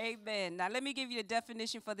it. Amen. Now let me give you the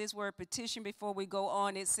definition for this word petition before we go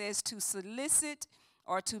on. It says to solicit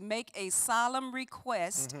or to make a solemn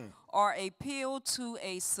request or appeal to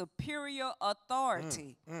a superior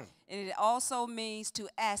authority. And it also means to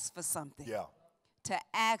ask for something. Yeah. To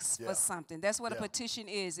ask for something. That's what a petition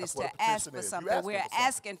is what to a ask petition for is. something. We're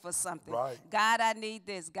asking for something. Right. God, I need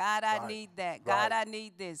this. God, I need that. God, I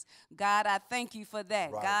need this. God, I thank you for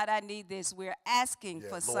that. God, I need this. We're asking for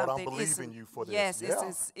Lord, something. I'm believing you for this.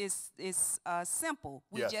 Yes, it's simple.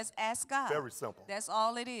 We just ask God. Very simple. That's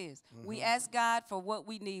all it is. We ask God for what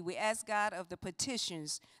we need. We ask God of the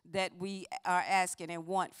petitions that we are asking and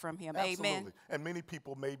want from him. Absolutely. Amen. And many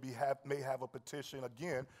people may have a petition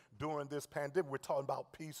again during this pandemic. We're talking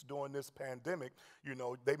about peace during this pandemic. You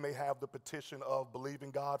know, they may have the petition of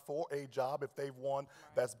believing God for a job if they've one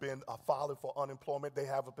that's been filing for unemployment. They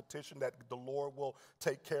have a petition that the Lord will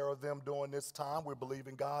take care of them during this time. We're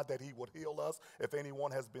believing God that he would heal us if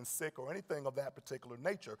anyone has been sick or anything of that particular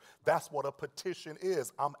nature. That's what a petition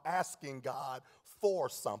is. I'm asking God for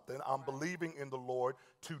something. I'm believing in the Lord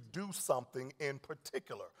to do something in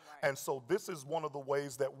particular. And so this is one of the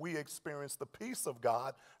ways that we experience the peace of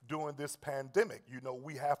God during this pandemic. You know,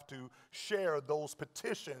 we have to share those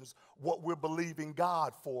petitions, what we're believing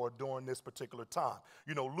God for during this particular time.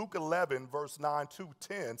 You know, Luke 11, verse 9 to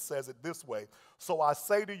 10 says it this way. So I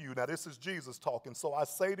say to you, now this is Jesus talking, so I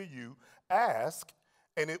say to you, ask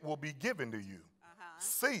and it will be given to you.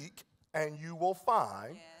 Seek and you will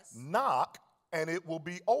find. Knock and it will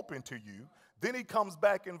be open to you. Then he comes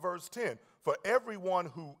back in verse 10. For everyone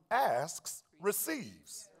who asks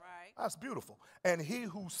receives. Right. That's beautiful. And he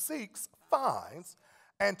who seeks finds,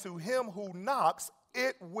 and to him who knocks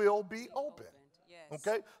it will be open. Yes.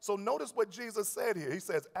 Okay? So notice what Jesus said here. He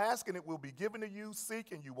says, ask and it will be given to you,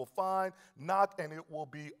 seek and you will find, knock and it will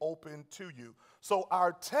be open to you. So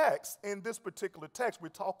our text, in this particular text, we're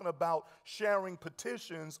talking about sharing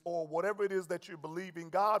petitions or whatever it is that you're believing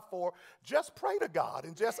God for. Just pray to God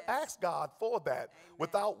and just ask God for that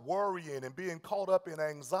without worrying and being caught up in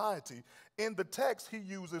anxiety. In the text, he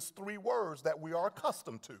uses three words that we are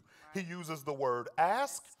accustomed to. He uses the word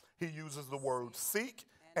ask, he uses the word seek,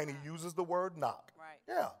 and he uses the word knock.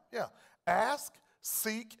 Right. Yeah. Ask,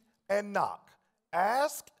 seek, and knock.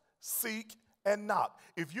 Ask, seek, and knock.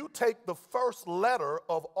 If you take the first letter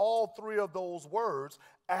of all three of those words,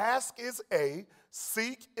 ask is A,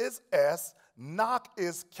 seek is S, knock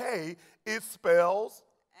is K, it spells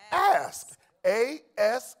ask.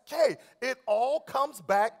 A-S-K. It all comes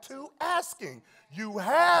back to asking. You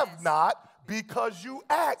have not because you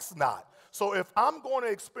ask not. So if I'm going to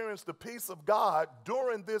experience the peace of God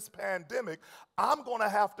during this pandemic, I'm going to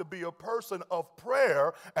have to be a person of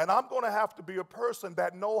prayer, and I'm going to have to be a person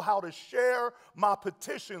that know how to share my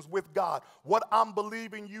petitions with God. What I'm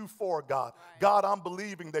believing you for, God. God, I'm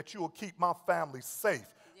believing that you will keep my family safe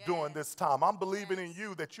during this time. I'm believing in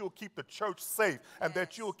you that you'll keep the church safe and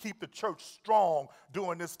that you'll keep the church strong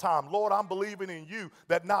during this time. Lord, I'm believing in you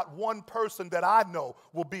that not one person that I know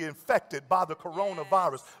will be infected by the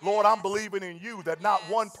coronavirus. Lord, I'm believing in you that not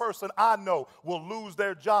one person I know will lose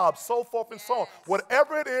their job, so forth and so on.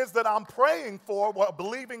 Whatever it is that I'm praying for, what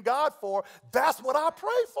believing God for, that's what I pray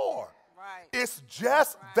for. Right. It's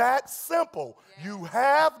just that simple. You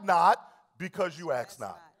have not because you ask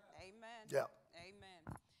not. Amen. Yeah.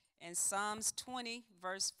 In Psalms 20,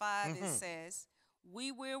 verse 5, it says,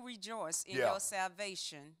 we will rejoice in your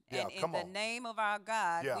salvation, and in the name of our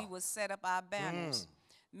God, we will set up our banners.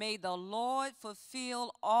 May the Lord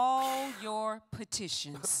fulfill all your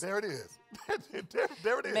petitions. There it is.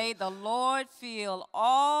 there it is. May the Lord fill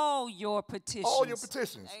all your petitions. All your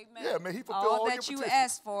petitions. Amen. Yeah, may he fulfill all all that your you petitions.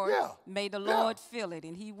 ask for, Yeah. may the Yeah. Lord fill it,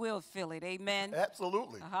 and he will fill it. Amen.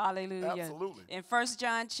 Absolutely. Hallelujah. Absolutely. In 1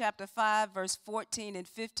 John chapter 5, verse 14 and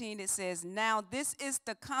 15, it says, now this is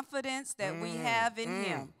the confidence that we have in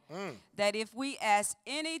him, that if we ask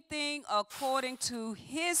anything according to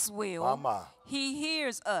his will, he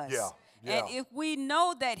hears us. Yeah. And if we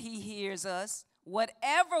know that he hears us,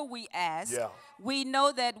 whatever we ask, we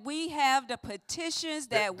know that we have the petitions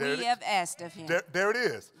that we have asked of him. There it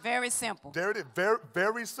is. Very simple. There it is. Very,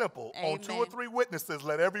 very simple. Amen. On 2 or 3 witnesses,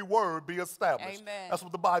 let every word be established. Amen. That's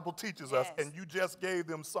what the Bible teaches us. Yes. And you just gave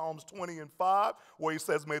them Psalms 20 and 5, where he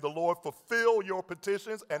says, may the Lord fulfill your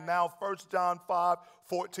petitions. And now 1 John 5,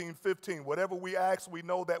 14, 15. Whatever we ask, we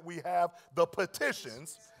know that we have the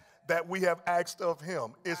petitions that we have asked of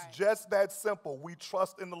him. It's just that simple. We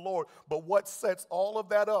trust in the Lord. But what sets all of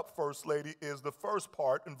that up, First Lady, is the first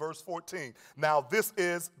part in verse 14. Now, this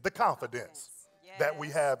is the confidence that we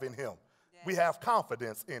have in him. We have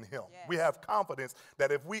confidence in him. We have confidence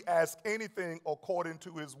that if we ask anything according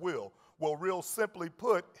to his will, well, real simply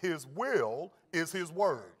put, his will is his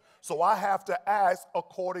word. So I have to ask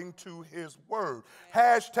according to his word.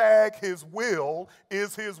 Hashtag his will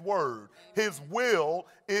is his word. His will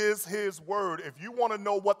is his word. If you want to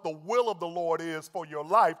know what the will of the Lord is for your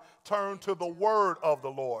life, turn to the word of the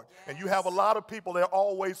Lord. And you have a lot of people, they're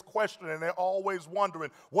always questioning, they're always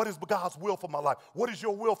wondering, what is God's will for my life? What is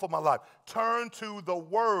your will for my life? Turn to the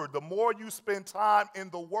word. The more you spend time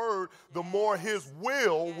in the word, the more his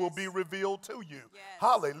will be revealed to you.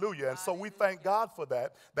 Hallelujah. And so we thank God for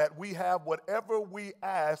that we have whatever we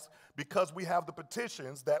ask because we have the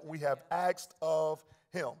petitions that we have asked of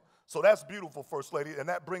him. So that's beautiful, First Lady, and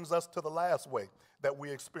that brings us to the last way that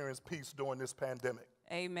we experience peace during this pandemic.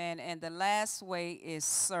 Amen. And the last way is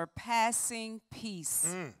surpassing peace.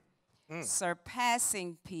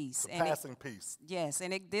 Surpassing peace. Surpassing peace. Yes,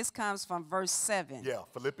 and this comes from verse 7. Yeah,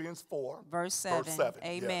 Philippians 4. Verse 7.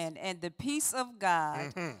 Amen. Yes. And the peace of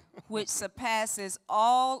God, which surpasses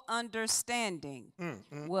all understanding,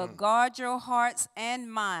 will guard your hearts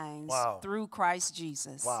and minds through Christ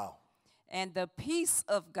Jesus. Wow. And the peace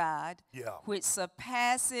of God, which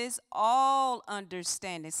surpasses all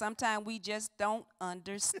understanding. Sometimes we just don't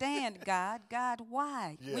understand God. God,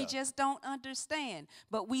 why? We just don't understand.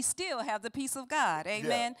 But we still have the peace of God.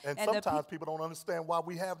 Amen. And sometimes people don't understand why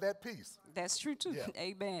we have that peace. That's true, too.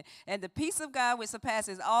 Amen. And the peace of God, which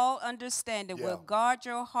surpasses all understanding, will guard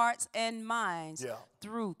your hearts and minds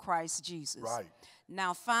through Christ Jesus. Right.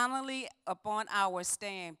 Now, finally, upon our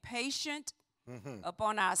staying patient,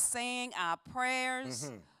 upon our saying our prayers,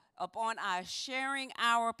 upon our sharing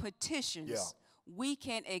our petitions, we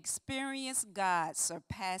can experience God's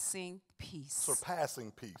surpassing peace.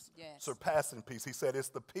 Surpassing peace. Yes. Surpassing peace. He said it's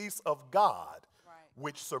the peace of God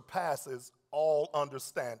which surpasses all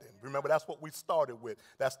understanding. Remember, that's what we started with.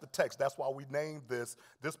 That's the text. That's why we named this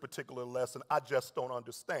particular lesson, I Just Don't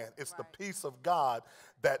Understand. It's the peace of God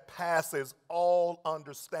that passes all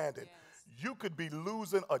understanding. You could be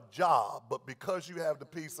losing a job, but because you have the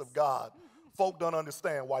peace of God, folk don't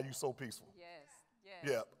understand why you're so peaceful.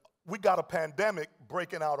 Yeah, we got a pandemic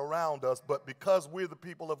breaking out around us, but because we're the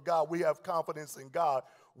people of God, we have confidence in God,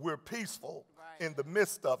 we're peaceful in the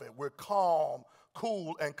midst of it. We're calm,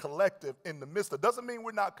 cool, and collective in the midst of it. Doesn't mean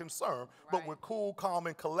we're not concerned, but we're cool, calm,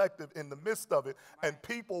 and collective in the midst of it. And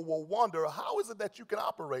people will wonder, how is it that you can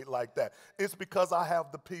operate like that? It's because I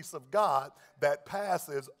have the peace of God that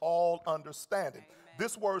passes all understanding.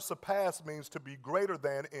 This word surpass means to be greater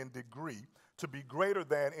than in degree. To be greater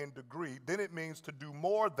than in degree, then it means to do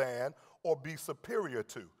more than or be superior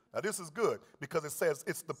to. Now, this is good because it says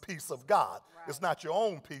it's the peace of God. It's not your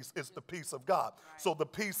own peace, it's the peace of God. So the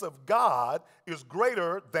peace of God is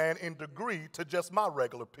greater than in degree to just my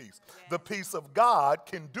regular peace. The peace of God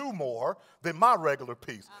can do more than my regular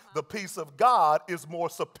peace. The peace of God is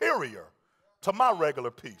more superior to my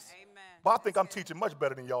regular peace. But I think I'm teaching much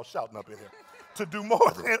better than y'all shouting up in here. To do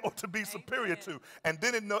more than or to be superior to. And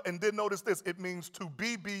then notice this, it means to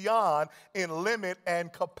be beyond in limit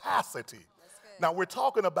and capacity. Now we're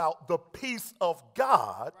talking about the peace of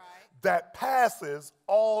God that passes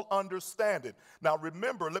all understanding. Now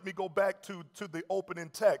remember, let me go back to the opening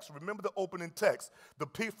text. Remember the opening text, the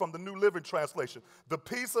peace from the New Living Translation. The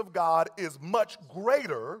peace of God is much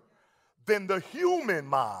greater than the human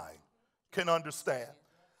mind can understand.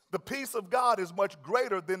 The peace of God is much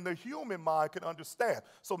greater than the human mind can understand.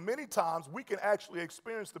 So many times we can actually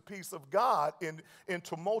experience the peace of God in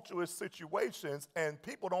tumultuous situations, and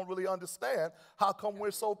people don't really understand how come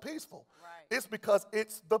we're so peaceful. Right. It's because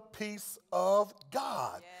it's the peace of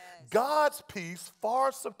God. Yes. God's peace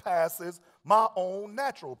far surpasses my own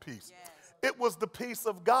natural peace. Yes. It was the peace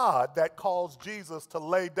of God that caused Jesus to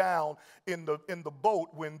lay down in the boat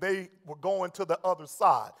when they were going to the other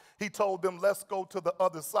side. He told them, let's go to the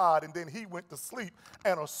other side, and then he went to sleep,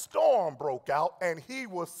 and a storm broke out, and he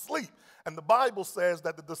was asleep. And the Bible says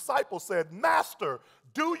that the disciples said, Master,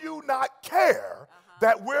 do you not care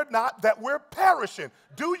that we're perishing?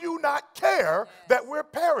 Do you not care that we're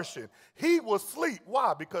perishing? He was asleep.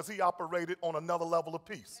 Why? Because he operated on another level of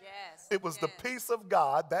peace. Yes. It was the Yes. peace of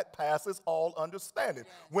God that passes all understanding.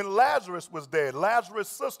 When Lazarus was dead, Lazarus'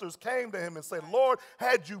 sisters came to him and said, Lord,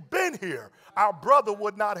 had you been here, our brother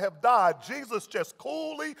would not have died. Jesus just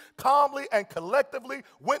coolly, calmly, and collectively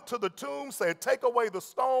went to the tomb, said, take away the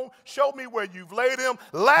stone, show me where you've laid him.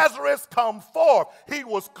 Lazarus, come forth. He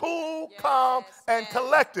was cool, calm, and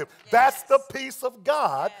collective. That's the peace of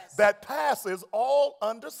God that passes all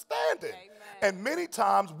understanding. Amen. And many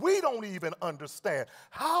times we don't even understand.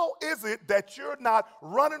 How is it that you're not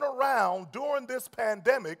running around during this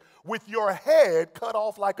pandemic with your head cut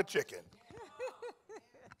off like a chicken?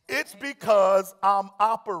 It's because I'm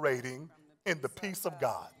operating in the peace of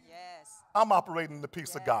God. Yes. I'm operating in the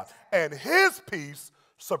peace of God. And his peace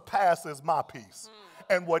surpasses my peace.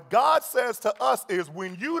 And what God says to us is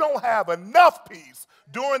when you don't have enough peace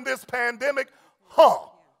during this pandemic,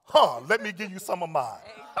 let me give you some of mine.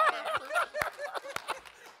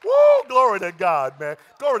 Woo, glory to God, man.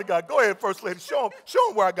 Glory to God. Go ahead, First Lady. Show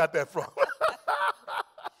them where I got that from.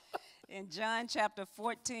 In John chapter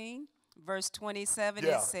 14, verse 27,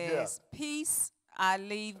 Yeah, it says, peace I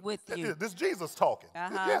leave with you. This is Jesus talking.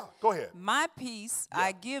 Uh-huh. Yeah, go ahead. My peace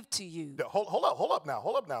I give to you. Yeah, hold up now.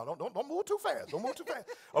 Don't move too fast. Don't move too fast.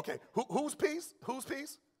 Okay, whose peace? Whose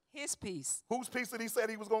peace? His peace. Whose peace did he said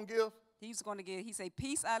he was going to give? He's going to give, he said,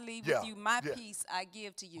 peace I leave Yeah, with you. My yeah. peace I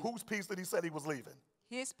give to you. Whose peace did he said he was leaving?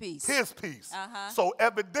 His peace. His peace. Uh-huh. So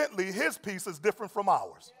evidently his peace is different from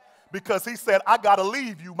ours. Because he said, I got to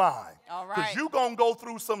leave you mine. All right. Because you're going to go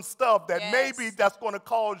through some stuff that Yes. maybe that's going to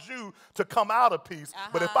cause you to come out of peace.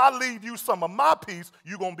 But if Uh-huh. I leave you some of my peace,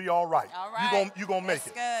 you're going to be all right. All right. You're going to make That's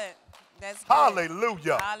it. good. That's good.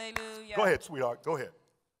 Hallelujah. Hallelujah. Go ahead, sweetheart. Go ahead.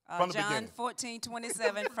 From the John beginning.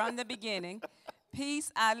 14:27, from the beginning.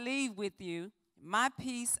 Peace I leave with you. My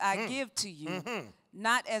peace I give to you.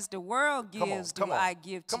 Not as the world gives come do on. I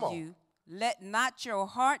give to Come on. you. Let not your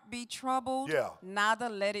heart be troubled, Yeah. neither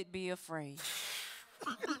let it be afraid.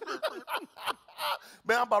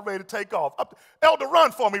 Man, I'm about ready to take off. Elder,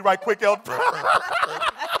 run for me right quick, Elder.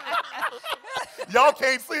 Y'all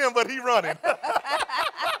can't see him, but he running.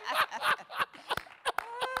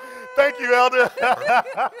 Thank you, Elder.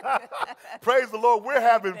 Praise the Lord. We're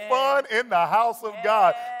having fun in the house of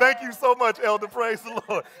God. Thank you so much, Elder. Praise the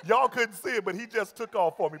Lord. Y'all couldn't see it, but he just took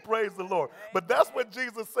off for me. Praise the Lord. But that's what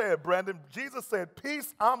Jesus said, Brandon. Jesus said,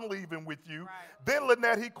 peace I'm leaving with you. Then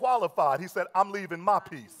Lynette, he qualified. He said, I'm leaving my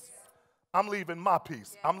peace. I'm leaving my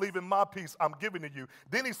peace. I'm leaving my peace. I'm giving to you.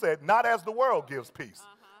 Then he said, not as the world gives peace.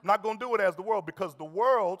 I'm not going to do it as the world, because the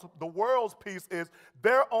world's peace is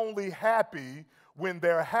they're only happy when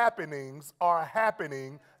their happenings are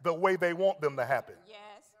happening the way they want them to happen. Yes.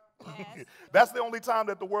 Yes. That's the only time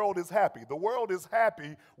that the world is happy. The world is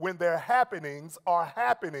happy when their happenings are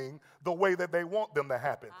happening the way that they want them to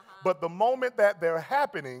happen. But the moment that their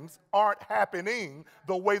happenings aren't happening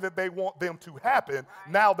the way that they want them to happen,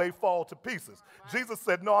 now they fall to pieces. Jesus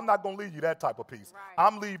said, no, I'm not going to leave you that type of peace.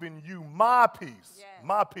 I'm leaving you my peace,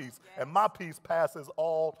 my peace, and my peace passes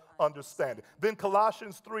all understanding. Then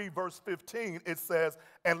Colossians 3, verse 15, it says,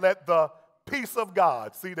 and let the peace of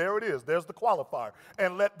God. See, there it is. There's the qualifier.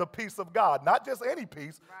 And let the peace of God, not just any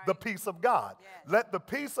peace, the peace of God. Let the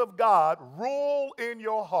peace of God rule in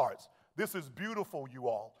your hearts. This is beautiful, you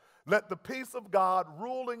all. Let the peace of God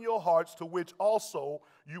rule in your hearts, to which also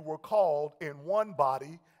you were called in one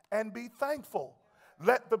body, and be thankful.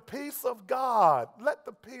 Let the peace of God,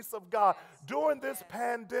 during this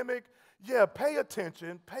pandemic, pay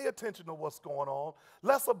attention to what's going on.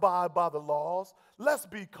 Let's abide by the laws. Let's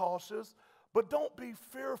be cautious, but don't be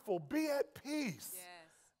fearful. Be at peace. Yes.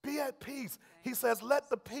 Be at peace. He says,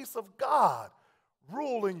 let the peace of God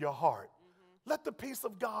rule in your heart. Let the peace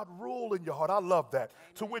of God rule in your heart. I love that.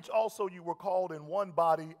 Amen. To which also you were called in one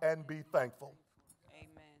body, and be thankful.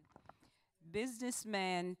 Amen.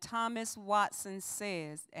 Businessman Thomas Watson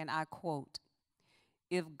says, and I quote,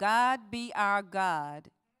 if God be our God,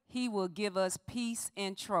 he will give us peace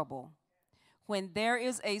in trouble. When there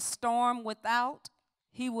is a storm without,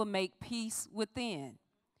 he will make peace within.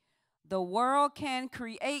 The world can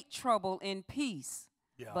create trouble in peace,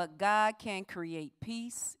 but God can create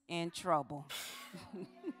peace in trouble.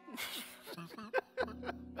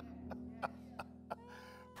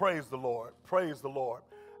 Praise the Lord. Praise the Lord.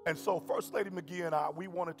 And so First Lady Magee and I, we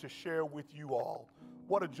wanted to share with you all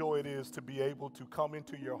what a joy it is to be able to come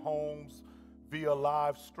into your homes via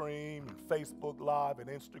live stream, and Facebook Live, and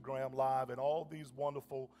Instagram Live, and all these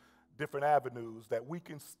wonderful different avenues that we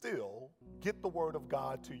can still get the Word of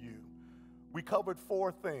God to you. We covered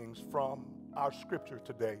 4 things from our scripture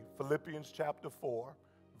today, Philippians chapter 4,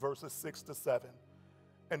 verses 6 to 7,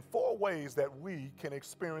 and 4 ways that we can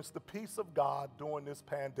experience the peace of God during this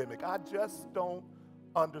pandemic. I just don't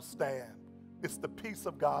understand. It's the peace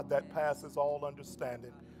of God that passes all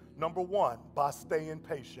understanding. Number 1, by staying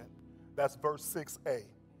patient. That's verse 6a.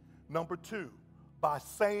 Number 2, by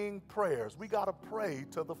saying prayers. We got to pray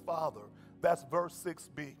to the Father. That's verse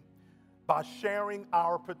 6b. By sharing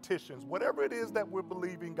our petitions, whatever it is that we're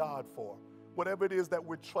believing God for, whatever it is that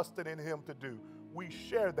we're trusting in him to do, we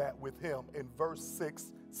share that with him in verse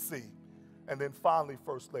 6c. And then finally,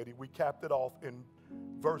 First Lady, we capped it off in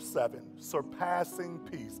verse 7, surpassing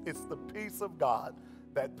peace. It's the peace of God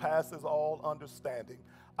that passes all understanding.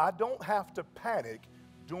 I don't have to panic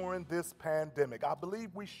during this pandemic. I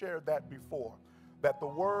believe we shared that before, that the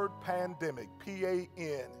word pandemic, P-A-N-D-E-M-I-C,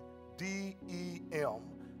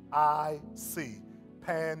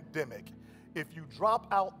 pandemic, if you drop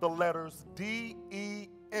out the letters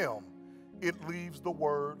D-E-M, it leaves the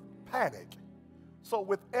word panic. So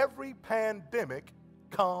with every pandemic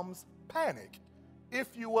comes panic,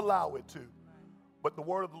 if you allow it to. But the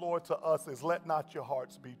word of the Lord to us is, let not your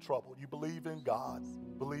hearts be troubled. You believe in God,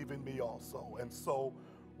 believe in me also. And so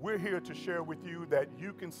we're here to share with you that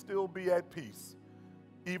you can still be at peace,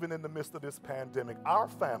 even in the midst of this pandemic. Our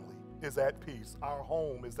family is at peace. Our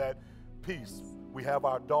home is at peace. We have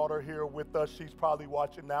our daughter here with us. She's probably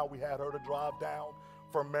watching now. We had her to drive down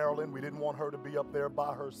from Maryland. We didn't want her to be up there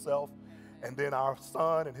by herself. And then our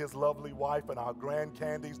son and his lovely wife and our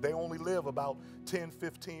grandcandies, they only live about 10,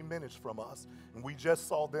 15 minutes from us. And we just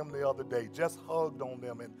saw them the other day, just hugged on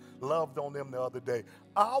them and loved on them the other day.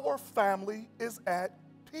 Our family is at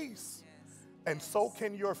peace. Yes. And so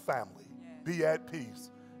can your family be at peace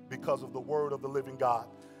because of the word of the living God.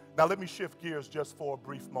 Now let me shift gears just for a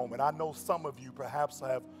brief moment. I know some of you perhaps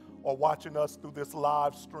are watching us through this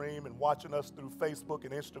live stream and watching us through Facebook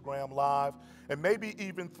and Instagram Live, and maybe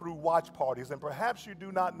even through watch parties, and perhaps you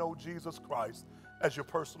do not know Jesus Christ as your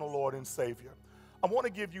personal Lord and Savior. I want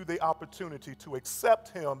to give you the opportunity to accept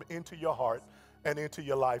him into your heart and into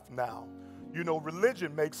your life now. You know,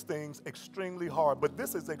 religion makes things extremely hard, but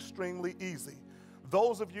this is extremely easy.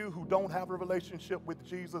 Those of you who don't have a relationship with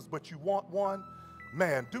Jesus, but you want one,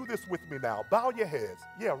 man, do this with me now. Bow your heads.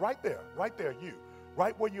 Yeah, right there, you.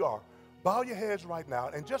 Right where you are. Bow your heads right now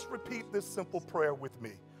and just repeat this simple prayer with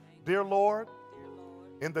me. Dear Lord,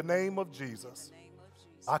 in the name of Jesus,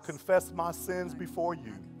 I confess my sins before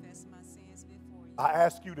you. I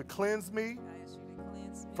ask you to cleanse me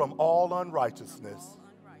from all unrighteousness.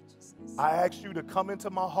 I ask you to come into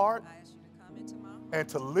my heart and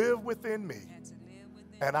to live within me.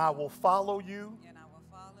 And I will follow you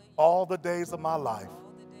all the days of my life.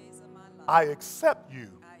 I accept you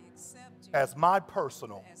as my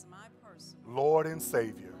personal Lord and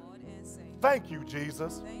Savior. Thank you,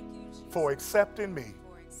 Jesus, for accepting me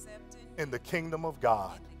in the kingdom of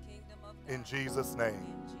God. In Jesus'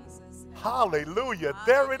 name. Hallelujah.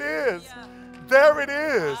 There it is. There it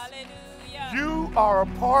is. You are a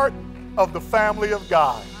part of the family of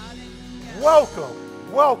God.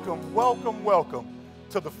 Welcome, welcome, welcome, welcome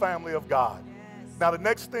to the family of God. Now, the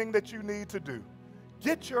next thing that you need to do,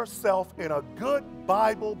 get yourself in a good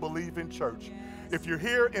Bible-believing church. If you're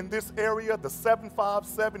here in this area, the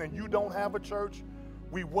 757, and you don't have a church,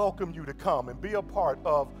 we welcome you to come and be a part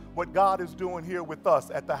of what God is doing here with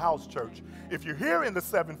us at the house church. If you're here in the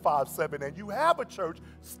 757 and you have a church,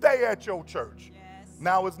 stay at your church.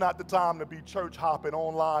 Now is not the time to be church hopping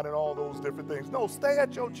online and all those different things. No, stay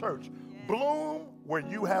at your church. Bloom where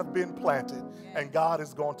you have been planted, and God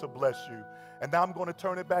is going to bless you. And now I'm going to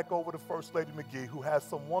turn it back over to First Lady Magee, who has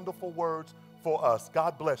some wonderful words for us.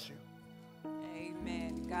 God bless you.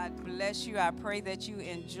 Amen. God bless you. I pray that you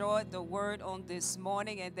enjoyed the word on this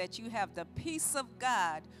morning and that you have the peace of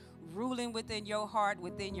God ruling within your heart,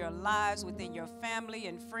 within your lives, within your family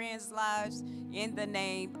and friends' lives, in the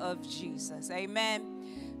name of Jesus.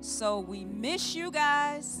 Amen. So we miss you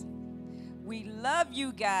guys. We love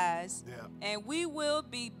you guys. Yeah. And we will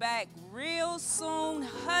be back real soon,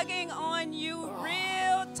 hugging on you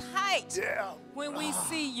real tight when we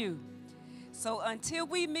see you. So until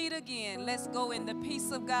we meet again, let's go in the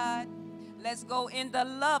peace of God. Let's go in the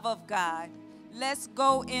love of God. Let's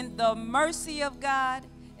go in the mercy of God.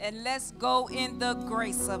 And let's go in the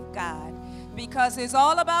grace of God. Because it's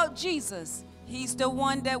all about Jesus. He's the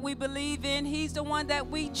one that we believe in. He's the one that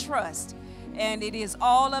we trust. And it is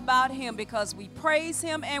all about him because we praise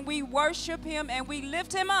him and we worship him and we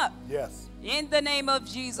lift him up. Yes. In the name of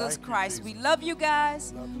Jesus Christ. We love you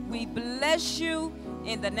guys. We bless you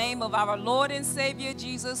in the name of our Lord and Savior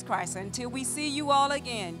Jesus Christ. Until we see you all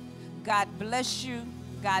again, God bless you,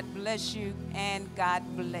 God bless you, and God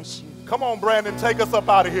bless you. Come on, Brandon, take us up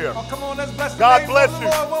out of here. Oh, come on, let's bless the God name bless of the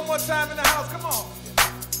you. Lord one more time in the house. Come on.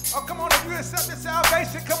 Oh, come on, if you accepted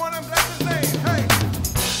salvation, come on and bless his name. Hey.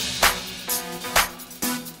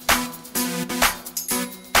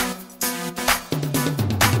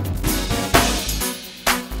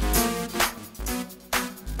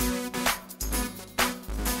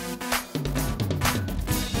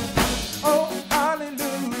 Oh,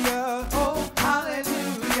 hallelujah. Oh,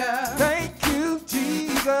 hallelujah. Thank you,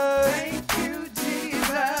 Jesus. Thank you,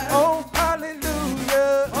 Jesus. Oh,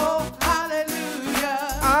 hallelujah. Oh,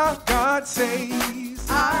 hallelujah. Our God saves.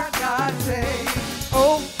 Our God saves.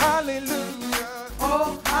 Oh, hallelujah.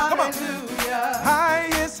 Oh, Come on. hallelujah.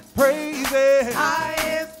 Highest praises.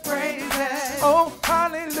 Highest praises. Oh,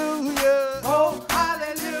 hallelujah. Oh,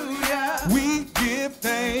 hallelujah. We give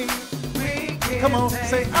thanks. We give Come on, thanks.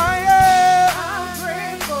 say, I am I'm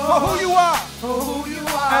grateful for who you are for who you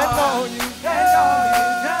are and all you and all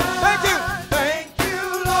you've done. Thank you. Thank you,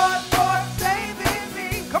 Lord, for saving me.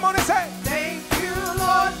 Come on and say, Thank you,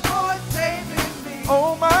 Lord, for saving me.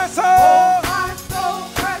 oh, my soul. Oh, my soul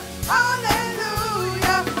cries,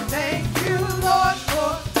 hallelujah. Thank you, Lord, for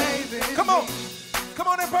saving me. Come on. Come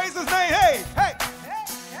on and praise his name. Hey, hey,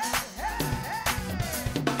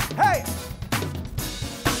 hey.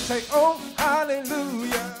 Say, oh,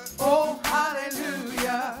 hallelujah. Oh,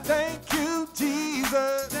 hallelujah. Thank you,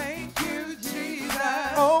 Jesus. Thank you,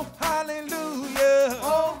 Jesus. Oh, hallelujah.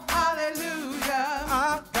 Oh, hallelujah.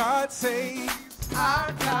 Our God saves.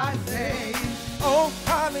 Our God saves. Oh,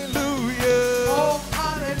 hallelujah. Oh,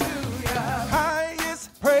 hallelujah. Highest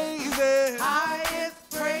praises. Highest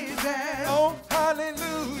praises. Oh,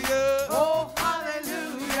 hallelujah. Oh,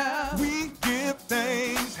 hallelujah. We give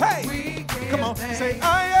thanks. Hey, We give come on. thanks. Say,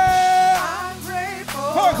 I am I'm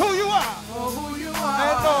grateful for who you are for who you are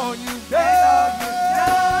and all you and all you've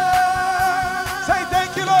done. done. Say,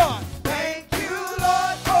 thank you, Lord. Thank you,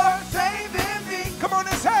 Lord, for saving me. Come on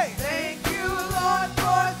and say, Thank you, Lord,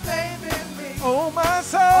 for saving me. oh, my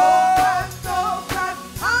soul. Oh, my soul cries,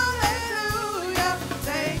 hallelujah.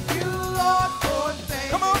 Thank you, Lord, for saving me.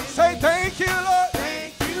 Come on, say, thank you, Lord.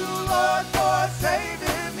 Thank you, Lord, for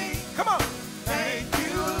saving me. Come on. Thank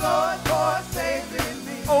you, Lord, for saving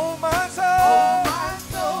me. Oh, my soul. Oh, my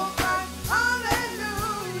soul cries,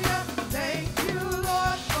 hallelujah. Thank you,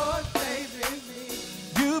 Lord, for saving me.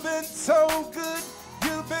 You've been so good.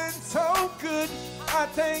 You've been so good. I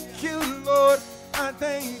thank you, Lord. I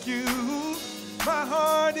thank you. My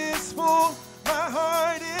heart is full. My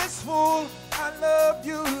heart is full. I love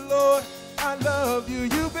you, Lord. I love you.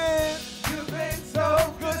 You've been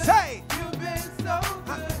so good. Say, You've been so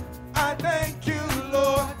good. I thank you,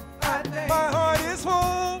 Lord. I thank My you. heart is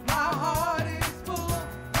full. My heart is full.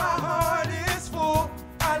 My heart is full.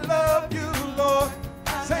 I love you, Lord.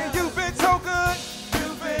 Say, you've been so good.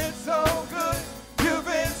 You've been so good. You've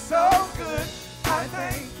been so good. I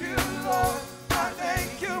thank you, Lord. I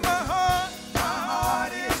thank you. My heart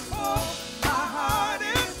is full. My heart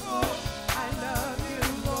is full. I love you,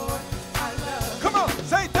 Lord. I love you. Come on,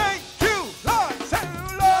 say thank you, Lord. Say,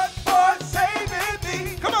 Lord, for saving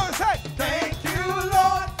me. Come on, say Thank you,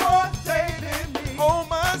 Lord, for saving me. oh,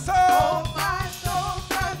 my soul. Oh, my soul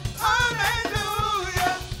cries,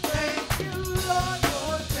 Hallelujah. thank you, Lord,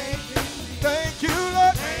 for saving me. Thank you,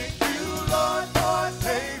 Lord. Thank you, Lord, for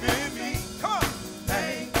saving me. Come on.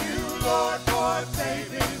 Thank you, Lord, for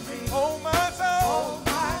saving me. Oh, my soul. Oh,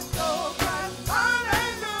 my soul cries,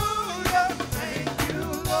 hallelujah. Thank you,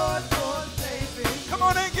 Lord, for saving me. Come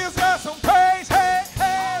on and give God some praise. Hey,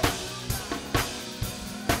 hey.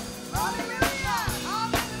 Hallelujah,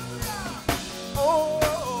 hallelujah. Oh,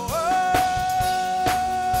 oh,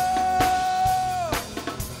 oh.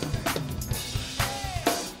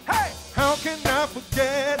 Hey, how can I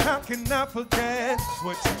forget? How can I forget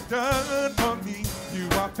what you've done for me? You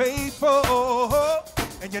are faithful.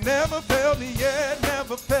 And you never failed me yet,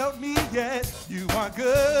 never failed me yet. You are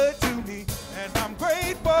good to me, and I'm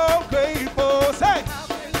grateful, grateful. Say, How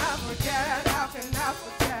can I forget? How can I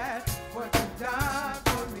forget what you've done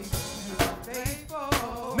for me? You are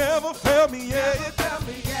faithful. never failed me yet.